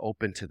your eyes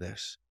open to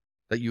this,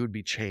 that you would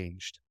be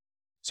changed.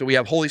 So we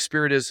have Holy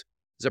Spirit is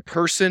a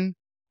person.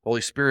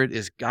 Holy Spirit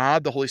is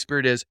God. The Holy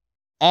Spirit is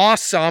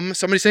awesome.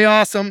 Somebody say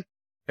awesome.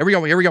 Here we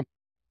go.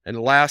 And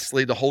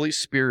lastly, the Holy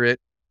Spirit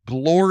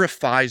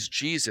glorifies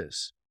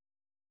Jesus.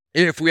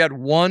 If we had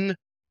one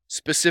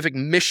specific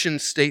mission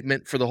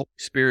statement for the Holy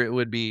Spirit, it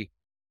would be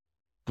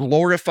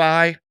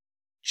glorify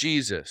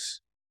Jesus.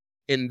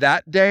 In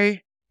that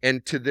day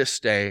and to this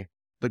day,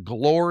 the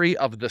glory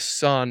of the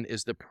Son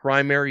is the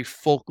primary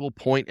focal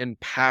point and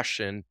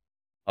passion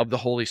of the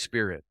Holy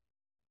Spirit.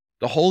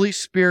 The Holy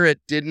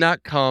Spirit did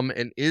not come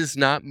and is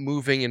not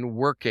moving and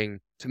working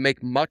to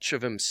make much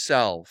of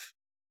himself.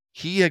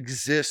 He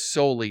exists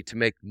solely to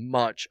make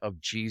much of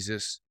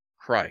Jesus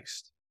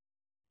Christ.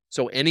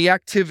 So any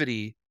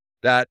activity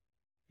that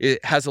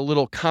it has a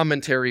little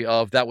commentary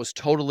of that was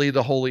totally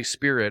the Holy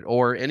Spirit,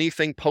 or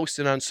anything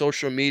posted on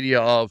social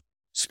media of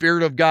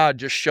Spirit of God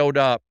just showed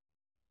up,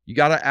 you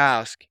got to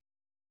ask,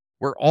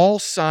 were all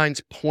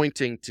signs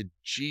pointing to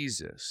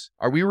Jesus?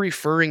 Are we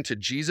referring to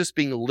Jesus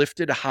being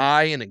lifted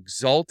high and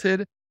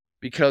exalted?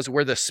 Because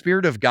where the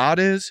Spirit of God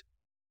is,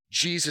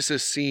 Jesus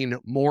is seen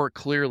more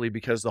clearly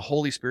because the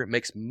Holy Spirit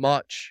makes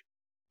much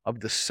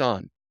of the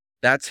Son.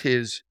 That's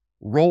his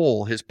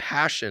role, his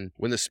passion.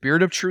 When the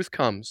Spirit of truth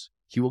comes,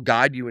 he will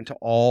guide you into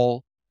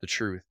all the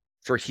truth.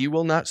 For he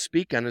will not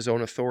speak on his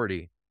own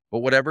authority, but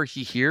whatever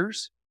he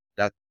hears,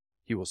 that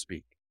he will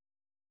speak.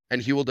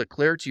 And he will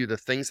declare to you the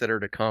things that are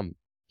to come.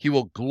 He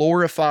will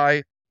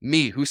glorify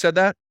me. Who said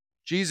that?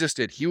 Jesus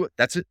did.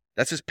 That's it.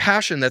 That's his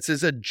passion. That's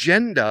his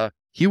agenda.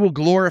 He will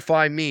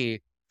glorify me,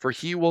 for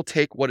he will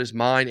take what is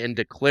mine and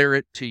declare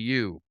it to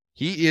you.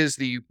 He is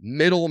the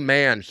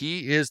middleman.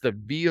 He is the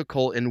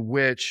vehicle in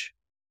which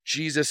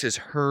Jesus is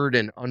heard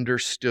and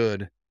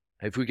understood.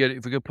 If we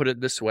could put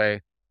it this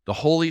way, the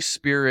Holy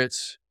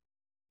Spirit's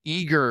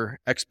eager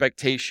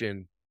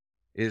expectation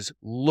is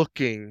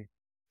looking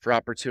for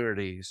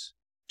opportunities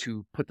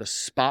to put the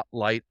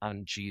spotlight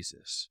on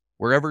Jesus.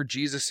 Wherever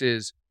Jesus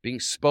is being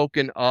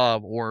spoken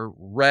of or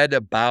read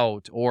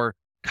about, or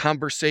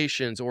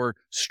conversations or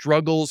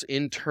struggles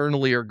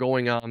internally are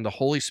going on, the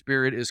Holy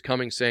Spirit is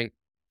coming saying,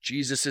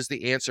 Jesus is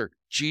the answer.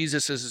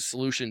 Jesus is the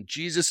solution.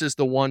 Jesus is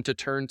the one to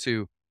turn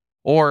to.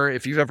 Or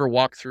if you've ever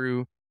walked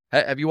through,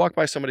 have you walked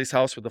by somebody's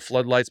house with the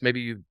floodlights?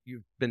 Maybe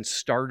you've been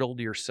startled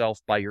yourself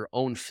by your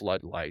own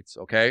floodlights,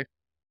 okay?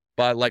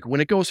 But like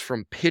when it goes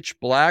from pitch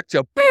black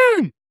to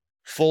boom,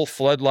 full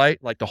floodlight,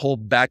 like the whole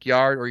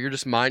backyard, or you're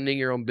just minding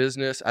your own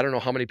business. I don't know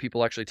how many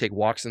people actually take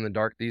walks in the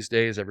dark these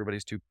days.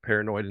 Everybody's too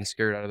paranoid and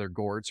scared out of their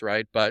gourds,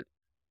 right? But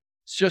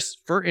it's just,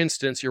 for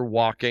instance, you're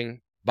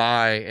walking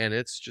by and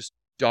it's just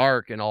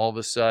dark, and all of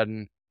a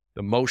sudden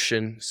the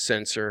motion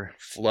sensor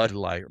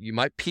floodlight, you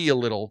might pee a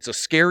little. It's a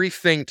scary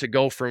thing to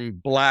go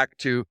from black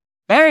to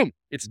boom,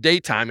 it's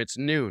daytime, it's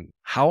noon.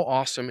 How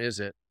awesome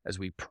is it as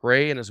we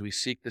pray and as we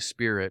seek the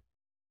Spirit?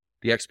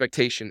 The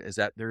expectation is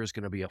that there is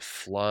going to be a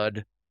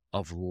flood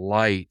of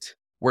light.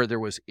 Where there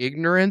was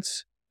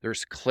ignorance,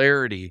 there's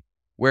clarity.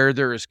 Where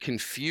there is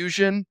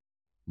confusion,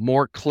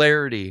 more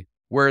clarity.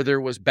 Where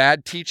there was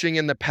bad teaching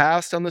in the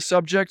past on the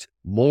subject,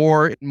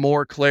 more and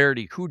more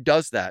clarity. Who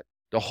does that?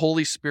 The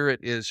Holy Spirit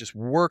is just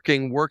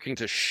working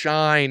to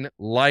shine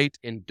light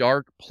in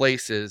dark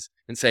places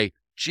and say,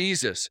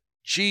 Jesus,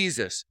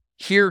 Jesus,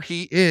 here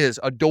he is.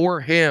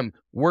 Adore him,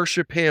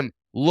 worship him,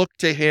 look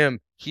to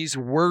him. He's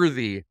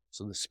worthy.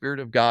 So the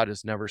Spirit of God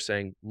is never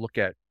saying, look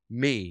at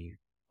me,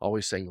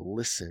 always saying,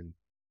 listen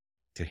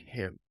to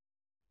him.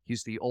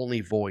 He's the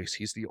only voice.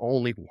 He's the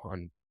only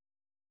one.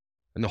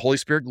 And the Holy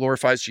Spirit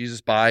glorifies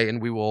Jesus by,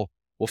 and we'll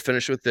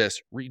finish with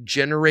this,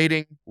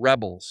 regenerating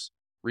rebels.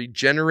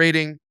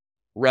 Regenerating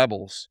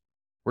rebels.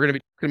 We're going to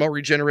be talking about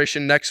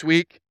regeneration next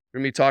week. We're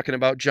going to be talking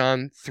about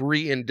John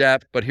 3 in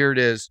depth, but here it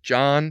is.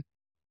 John,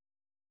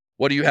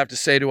 what do you have to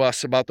say to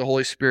us about the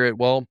Holy Spirit?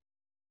 Well,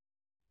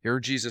 here are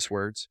Jesus'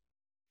 words.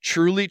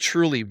 Truly,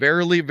 truly,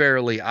 verily,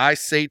 verily, I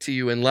say to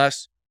you,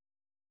 unless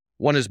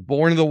one is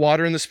born of the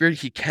water and the Spirit,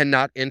 he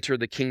cannot enter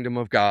the kingdom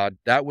of God.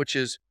 That which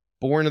is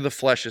born of the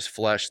flesh is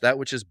flesh. That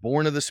which is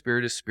born of the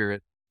Spirit is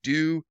spirit.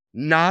 Do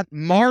not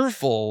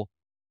marvel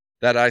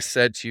that I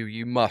said to you,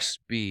 you must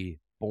be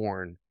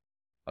born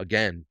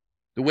again.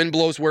 The wind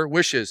blows where it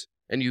wishes,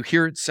 and you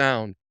hear its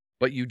sound,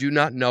 but you do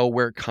not know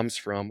where it comes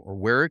from or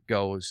where it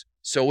goes.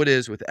 So it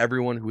is with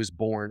everyone who is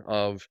born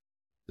of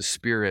the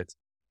Spirit.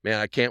 Man,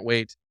 I can't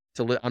wait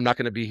I'm not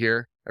going to be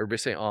here Everybody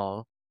say,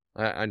 "Aw."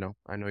 I know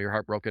you're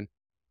heartbroken.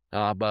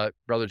 But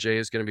Brother Jay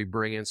is going to be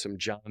bringing some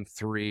John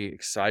 3.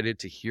 Excited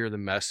to hear the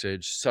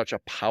message. Such a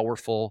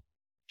powerful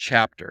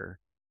chapter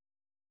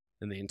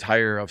in the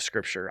entire of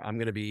Scripture. I'm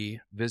going to be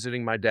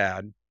visiting my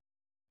dad.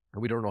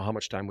 We don't know how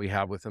much time we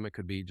have with him. It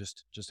could be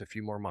just a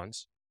few more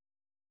months.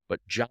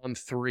 But John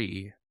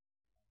 3,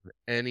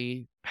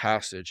 any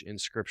passage in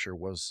Scripture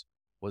was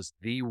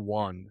the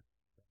one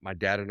my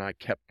dad and I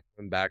kept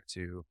coming back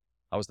to.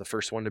 I was the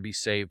first one to be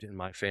saved in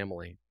my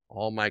family.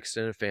 All my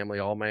extended family,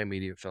 all my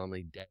immediate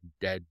family,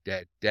 dead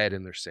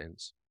in their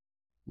sins.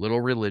 Little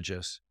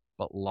religious,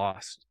 but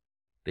lost.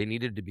 They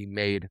needed to be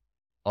made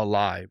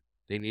alive.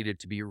 They needed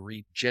to be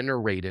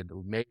regenerated,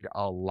 made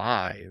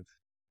alive.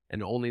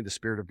 And only the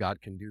Spirit of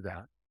God can do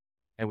that.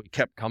 And we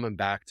kept coming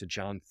back to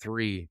John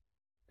 3.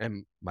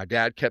 And my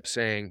dad kept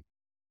saying,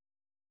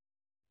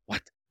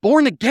 "What?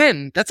 Born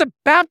again? That's a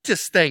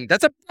Baptist thing.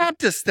 That's a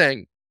Baptist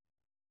thing.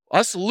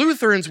 Us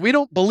Lutherans, we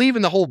don't believe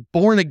in the whole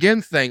born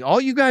again thing.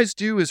 All you guys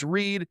do is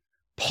read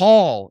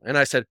Paul." And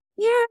I said,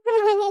 "Yeah,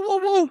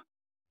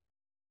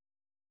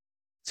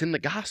 it's in the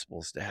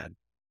Gospels, Dad.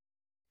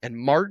 And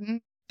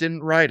Martin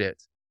didn't write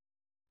it.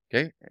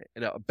 Okay?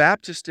 And a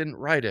Baptist didn't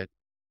write it.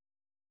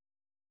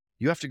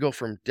 You have to go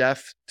from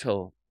death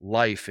to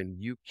life,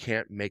 and you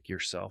can't make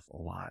yourself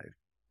alive."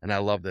 And I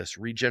love this.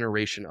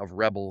 Regeneration of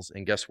rebels.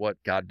 And guess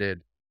what God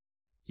did?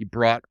 He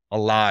brought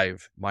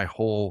alive my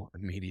whole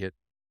immediate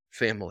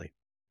family,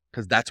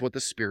 because that's what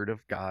the Spirit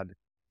of God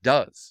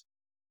does.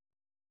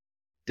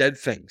 Dead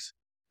things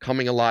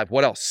coming alive.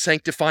 What else?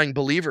 Sanctifying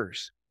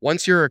believers.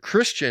 Once you're a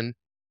Christian,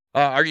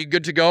 are you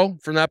good to go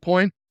from that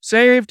point?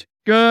 Saved,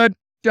 good,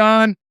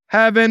 done,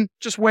 heaven,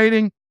 just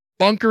waiting,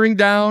 bunkering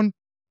down,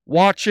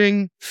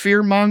 watching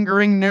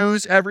fear-mongering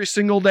news every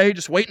single day,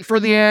 just waiting for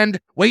the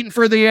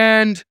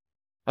end.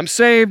 I'm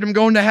saved, I'm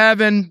going to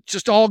heaven,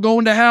 just all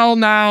going to hell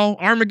now.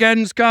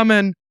 Armageddon's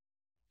coming.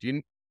 Do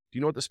you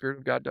know what the Spirit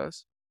of God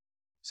does?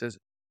 He says,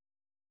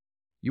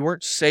 you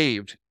weren't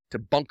saved to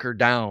bunker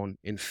down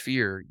in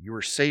fear. You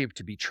were saved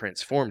to be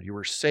transformed. You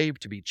were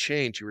saved to be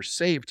changed. You were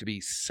saved to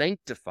be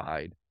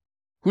sanctified.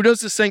 Who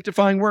does the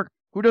sanctifying work?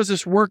 Who does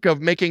this work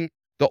of making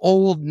the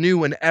old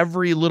new in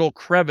every little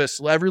crevice,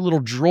 every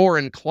little drawer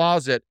and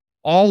closet,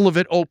 all of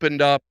it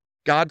opened up,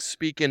 God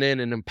speaking in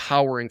and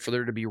empowering for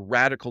there to be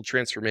radical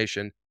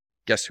transformation?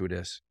 Guess who it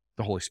is?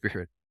 The Holy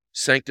Spirit.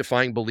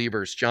 Sanctifying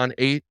believers. John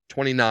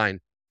 8:29.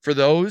 For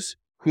those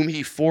whom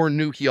he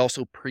foreknew, he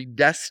also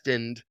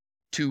predestined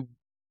to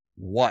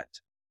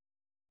what?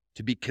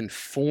 To be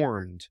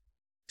conformed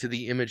to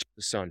the image of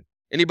the Son.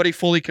 Anybody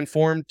fully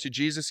conformed to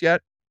Jesus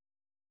yet?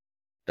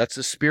 That's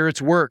the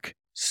Spirit's work,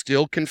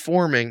 still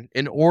conforming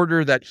in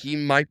order that he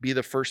might be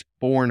the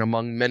firstborn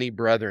among many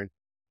brethren.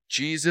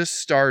 Jesus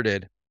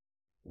started,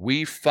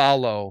 we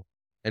follow,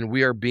 and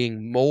we are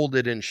being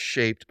molded and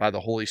shaped by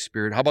the Holy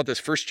Spirit. How about this?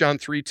 1 John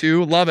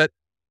 3:2, love it.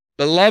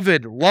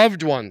 Beloved,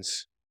 loved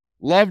ones.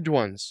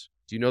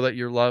 Do you know that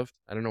you're loved?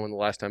 I don't know when the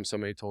last time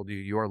somebody told you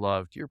you are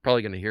loved. You're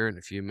probably going to hear it in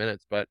a few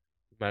minutes, but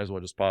you might as well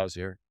just pause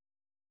here.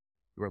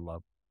 You are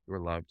loved. You are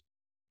loved.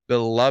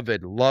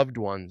 Beloved, loved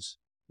ones.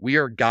 We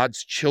are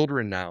God's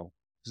children now.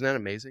 Isn't that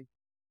amazing?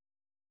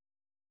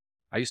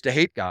 I used to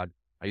hate God.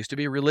 I used to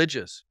be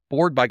religious,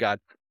 bored by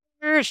God.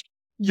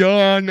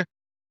 Young,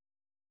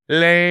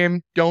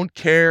 lame, don't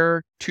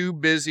care, too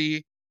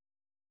busy.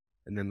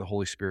 And then the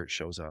Holy Spirit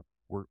shows up.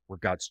 We're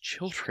God's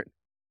children.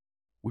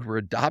 We were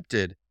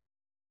adopted.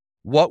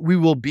 What we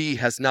will be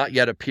has not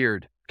yet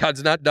appeared.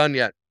 God's not done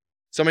yet.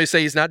 Somebody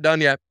say he's not done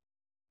yet.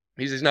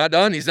 He's not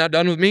done. He's not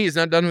done with me. He's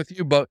not done with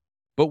you. But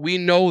we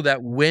know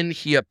that when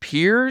he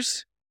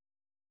appears,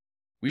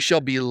 we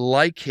shall be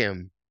like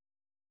him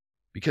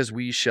because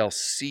we shall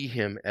see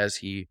him as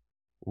he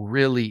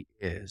really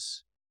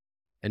is.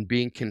 And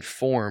being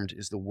conformed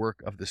is the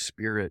work of the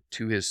Spirit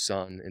to his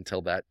Son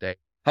until that day.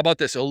 How about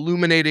this?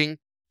 Illuminating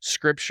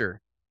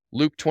Scripture.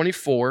 Luke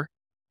 24,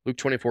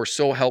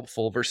 so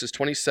helpful, verses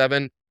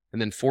 27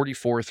 and then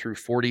 44 through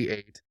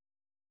 48.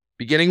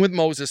 Beginning with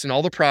Moses and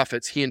all the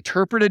prophets, he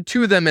interpreted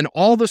to them in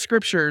all the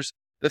Scriptures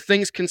the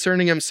things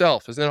concerning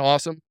himself. Isn't that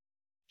awesome?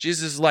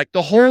 Jesus is like,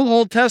 the whole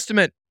Old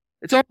Testament,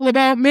 it's all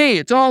about me.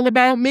 It's all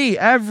about me.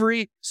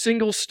 Every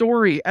single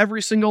story,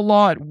 every single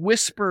law, it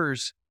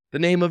whispers the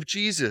name of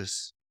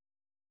Jesus.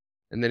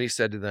 And then he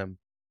said to them,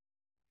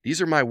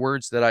 these are my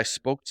words that I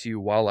spoke to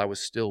you while I was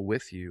still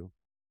with you,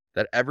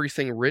 that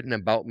everything written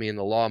about me in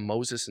the law of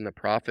Moses and the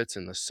prophets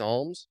and the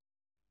Psalms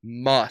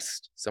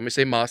must, somebody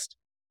say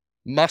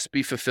must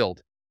be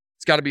fulfilled.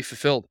 It's got to be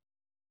fulfilled.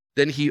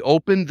 Then he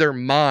opened their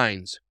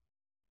minds.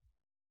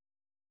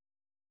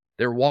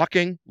 They're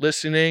walking,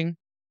 listening,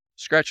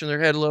 scratching their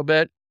head a little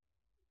bit.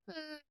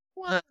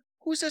 What?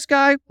 Who's this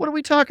guy? What are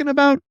we talking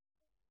about?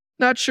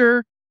 Not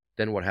sure.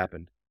 Then what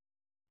happened?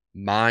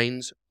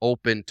 Minds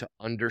open to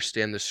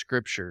understand the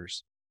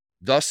Scriptures.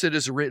 Thus it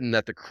is written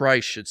that the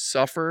Christ should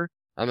suffer,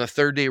 on the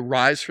third day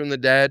rise from the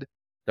dead,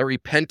 that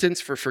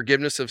repentance for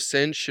forgiveness of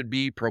sins should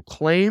be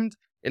proclaimed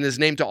in his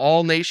name to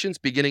all nations,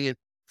 beginning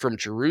from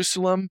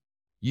Jerusalem.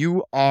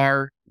 You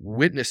are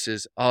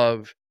witnesses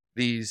of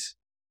these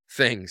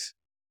things.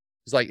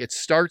 It's like it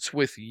starts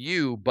with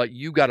you, but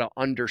you got to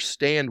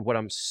understand what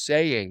I'm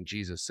saying,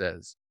 Jesus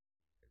says.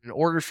 In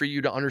order for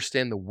you to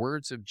understand the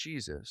words of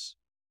Jesus,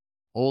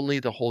 only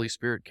the Holy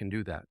Spirit can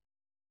do that.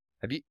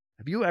 Have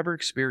you ever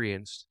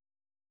experienced,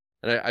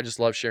 and I just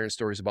love sharing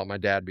stories about my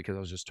dad because I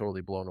was just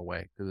totally blown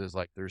away. Because it's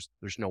like there's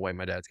no way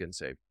my dad's getting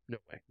saved. No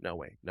way, no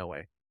way, no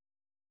way.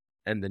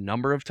 And the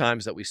number of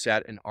times that we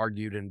sat and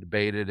argued and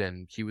debated,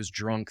 and he was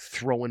drunk,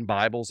 throwing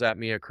Bibles at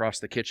me across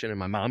the kitchen, and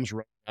my mom's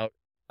running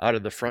out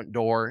of the front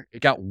door.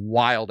 It got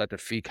wild at the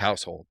Feek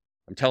household.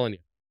 I'm telling you,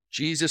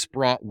 Jesus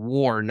brought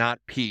war, not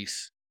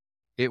peace.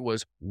 It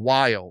was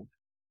wild.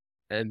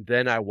 And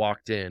then I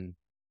walked in,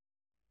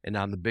 and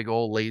on the big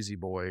old lazy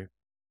boy,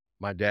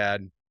 my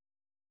dad,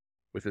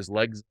 with his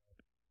legs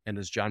up and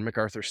his John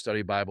MacArthur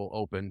study Bible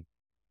open,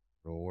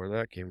 I don't know where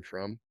that came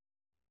from,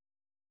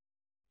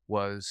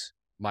 was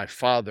my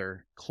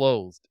father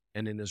clothed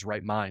and in his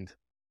right mind.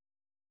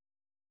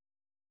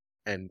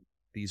 And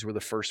these were the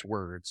first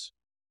words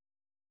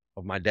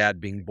of my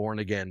dad being born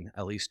again,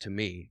 at least to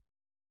me.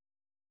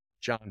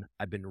 John,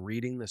 I've been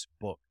reading this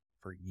book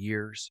for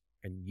years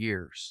and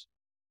years.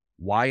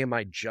 Why am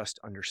I just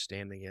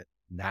understanding it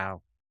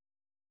now?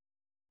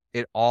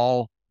 It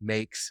all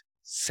makes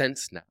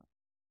sense now.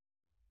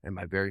 And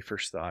my very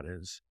first thought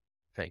is,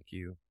 thank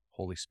you,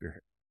 Holy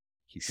Spirit.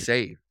 He's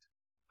saved.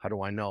 How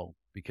do I know?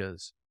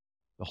 Because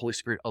the Holy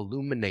Spirit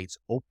illuminates,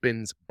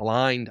 opens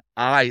blind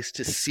eyes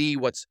to see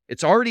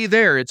it's already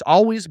there. It's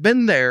always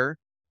been there.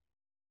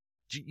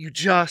 You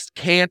just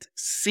can't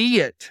see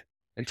it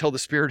until the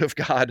Spirit of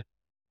God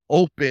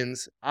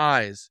opens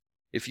eyes.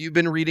 If you've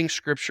been reading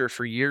scripture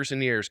for years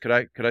and years, could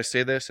I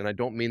say this? And I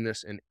don't mean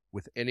this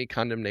with any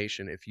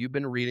condemnation. If you've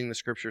been reading the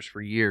scriptures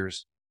for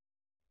years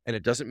and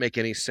it doesn't make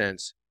any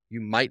sense, you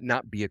might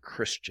not be a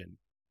Christian.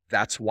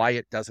 That's why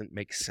it doesn't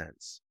make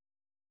sense.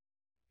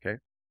 Okay?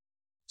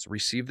 So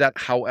receive that.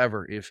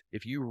 However,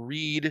 if you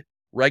read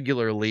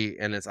regularly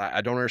and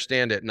I don't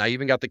understand it, and I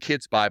even got the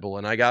kids' Bible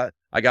and I got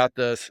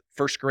the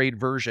first grade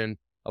version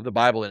of the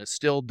Bible and it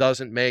still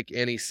doesn't make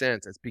any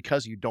sense, it's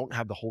because you don't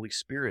have the Holy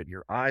Spirit.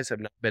 Your eyes have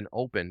not been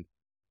opened.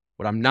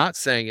 What I'm not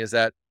saying is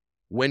that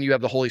when you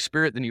have the Holy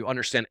Spirit, then you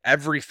understand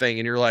everything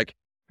and you're like,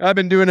 I've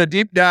been doing a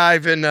deep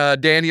dive in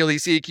Daniel,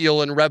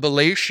 Ezekiel, and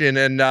Revelation,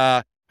 and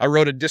I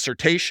wrote a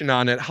dissertation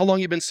on it. How long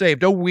you been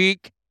saved? A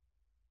week.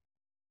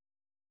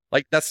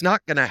 Like, that's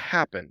not going to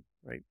happen,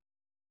 right?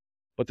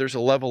 But there's a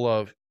level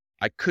of,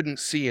 I couldn't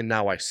see and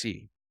now I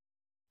see.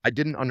 I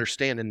didn't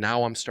understand and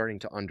now I'm starting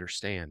to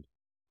understand.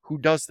 Who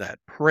does that?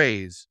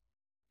 Praise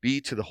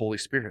be to the Holy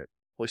Spirit.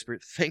 Holy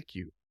Spirit, thank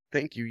you.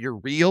 Thank you. You're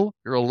real.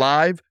 You're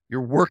alive.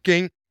 You're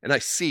working. And I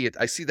see it.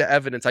 I see the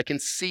evidence. I can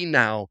see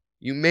now.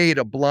 You made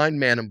a blind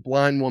man and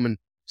blind woman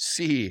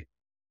see.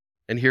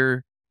 And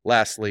here,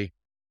 lastly,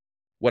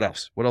 what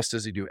else? What else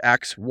does he do?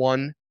 Acts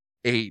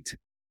 1:8.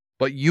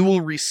 But you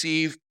will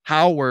receive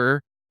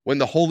power when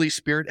the Holy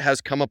Spirit has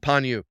come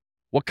upon you.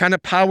 What kind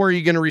of power are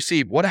you going to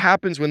receive? What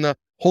happens when the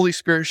Holy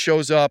Spirit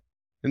shows up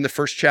in the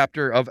first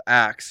chapter of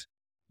Acts?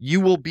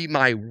 You will be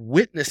my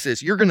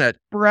witnesses. You're going to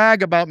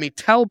brag about me,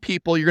 tell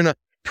people, you're going to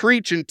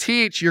preach and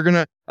teach, you're going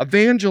to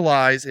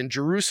evangelize in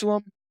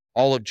Jerusalem,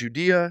 all of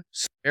Judea,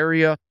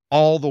 Samaria,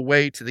 all the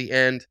way to the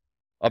end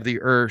of the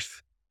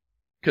earth.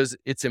 Because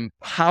it's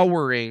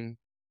empowering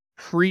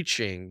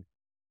preaching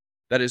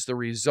that is the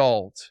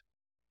result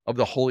of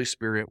the Holy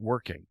Spirit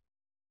working.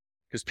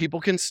 Because people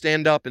can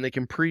stand up and they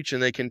can preach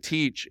and they can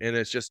teach, and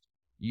it's just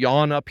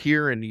yawn up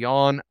here and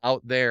yawn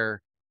out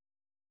there.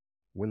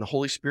 When the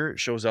Holy Spirit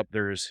shows up,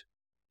 there's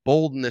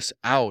boldness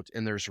out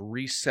and there's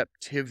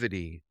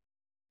receptivity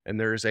and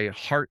there's a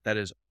heart that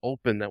is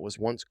open that was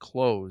once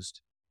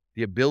closed,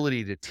 the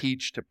ability to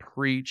teach, to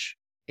preach,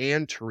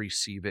 and to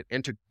receive it,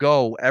 and to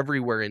go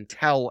everywhere and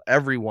tell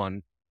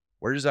everyone.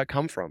 Where does that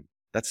come from?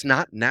 That's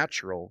not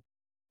natural.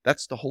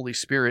 That's the Holy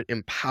Spirit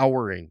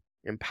empowering.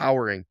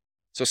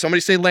 So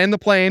somebody say, land the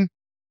plane.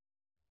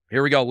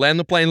 Here we go. Land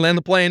the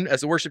plane.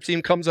 As the worship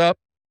team comes up,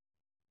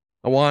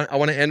 I want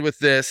to end with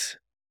this.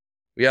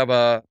 We have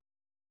a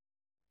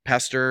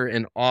pastor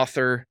and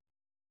author,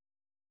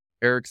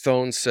 Eric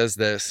Thones, says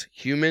this: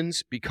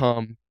 humans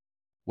become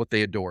what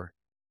they adore.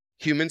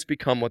 Humans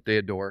become what they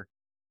adore.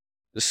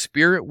 The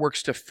Spirit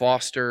works to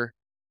foster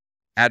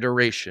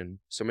adoration.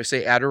 Somebody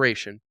say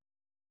adoration.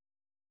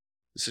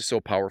 This is so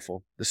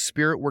powerful. The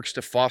Spirit works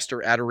to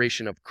foster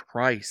adoration of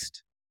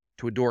Christ,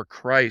 to adore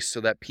Christ,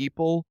 so that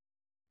people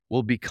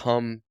will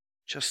become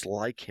just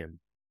like him.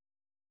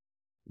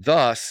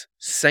 Thus,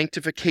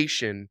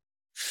 sanctification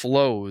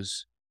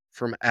flows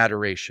from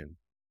adoration.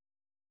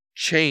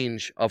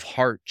 Change of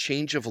heart,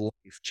 change of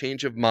life,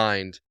 change of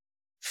mind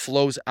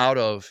flows out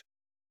of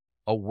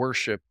a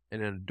worship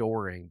and an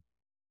adoring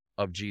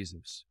of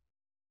Jesus.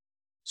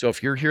 So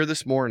if you're here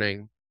this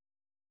morning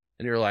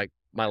and you're like,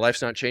 my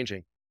life's not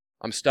changing,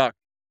 I'm stuck,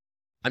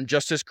 I'm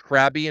just as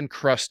crabby and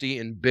crusty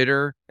and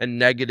bitter and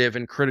negative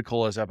and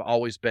critical as I've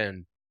always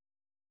been.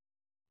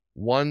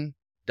 One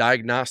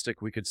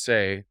diagnostic we could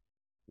say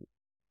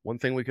one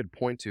thing we could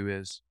point to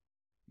is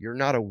you're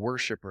not a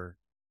worshiper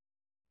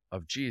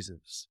of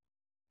Jesus.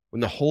 When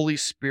the Holy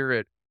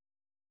Spirit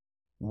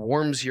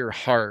warms your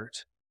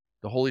heart,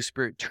 the Holy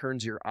Spirit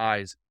turns your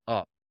eyes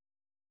up.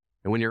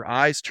 And when your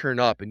eyes turn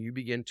up and you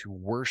begin to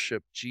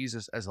worship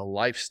Jesus as a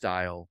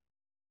lifestyle,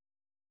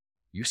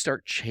 you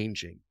start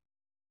changing.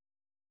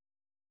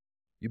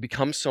 You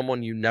become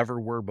someone you never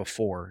were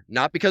before,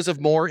 not because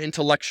of more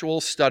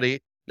intellectual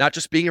study, not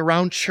just being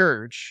around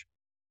church,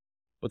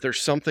 but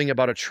there's something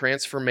about a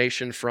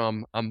transformation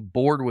from I'm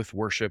bored with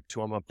worship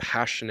to I'm a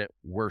passionate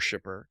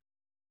worshiper.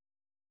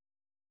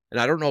 And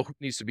I don't know who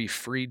needs to be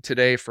freed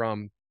today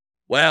from,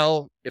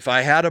 well, if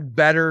I had a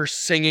better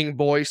singing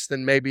voice,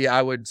 then maybe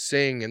I would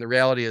sing. And the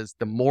reality is,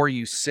 the more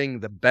you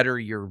sing, the better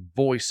your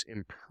voice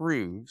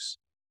improves.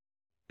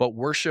 But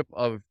worship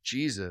of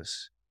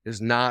Jesus is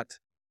not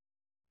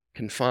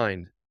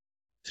confined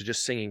to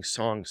just singing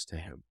songs to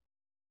him.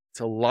 It's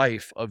a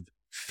life of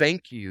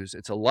thank yous.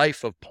 It's a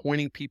life of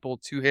pointing people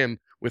to him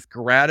with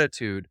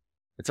gratitude.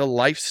 It's a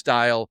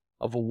lifestyle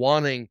of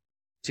wanting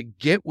to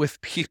get with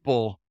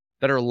people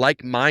that are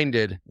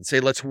like-minded and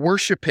say, let's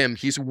worship him.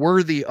 He's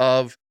worthy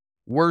of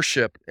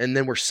worship. And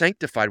then we're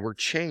sanctified. We're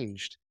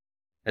changed.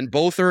 And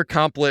both are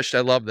accomplished. I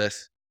love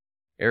this.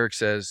 Eric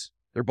says,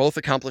 they're both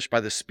accomplished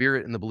by the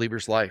Spirit in the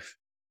believer's life.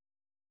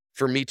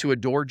 For me to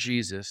adore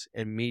Jesus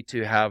and me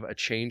to have a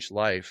changed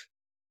life,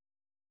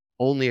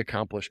 only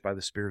accomplished by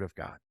the Spirit of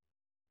God.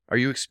 Are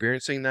you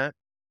experiencing that?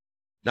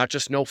 Not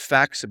just know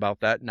facts about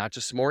that, not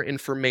just more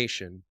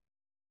information,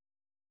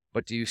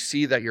 but do you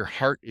see that your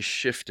heart is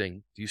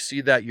shifting? Do you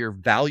see that your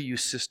value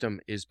system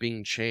is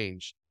being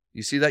changed? Do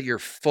you see that your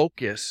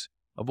focus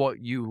of what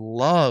you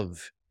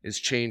love is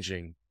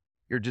changing?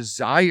 Your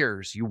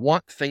desires, you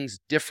want things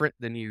different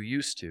than you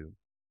used to.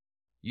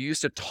 You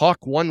used to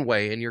talk one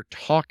way and your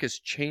talk is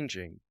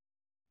changing.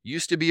 You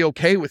used to be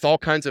okay with all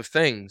kinds of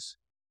things,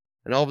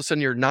 and all of a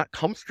sudden you're not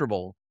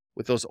comfortable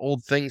with those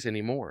old things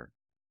anymore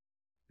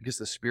because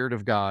the Spirit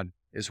of God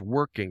is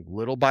working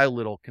little by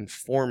little,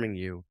 conforming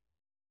you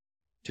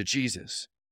to Jesus.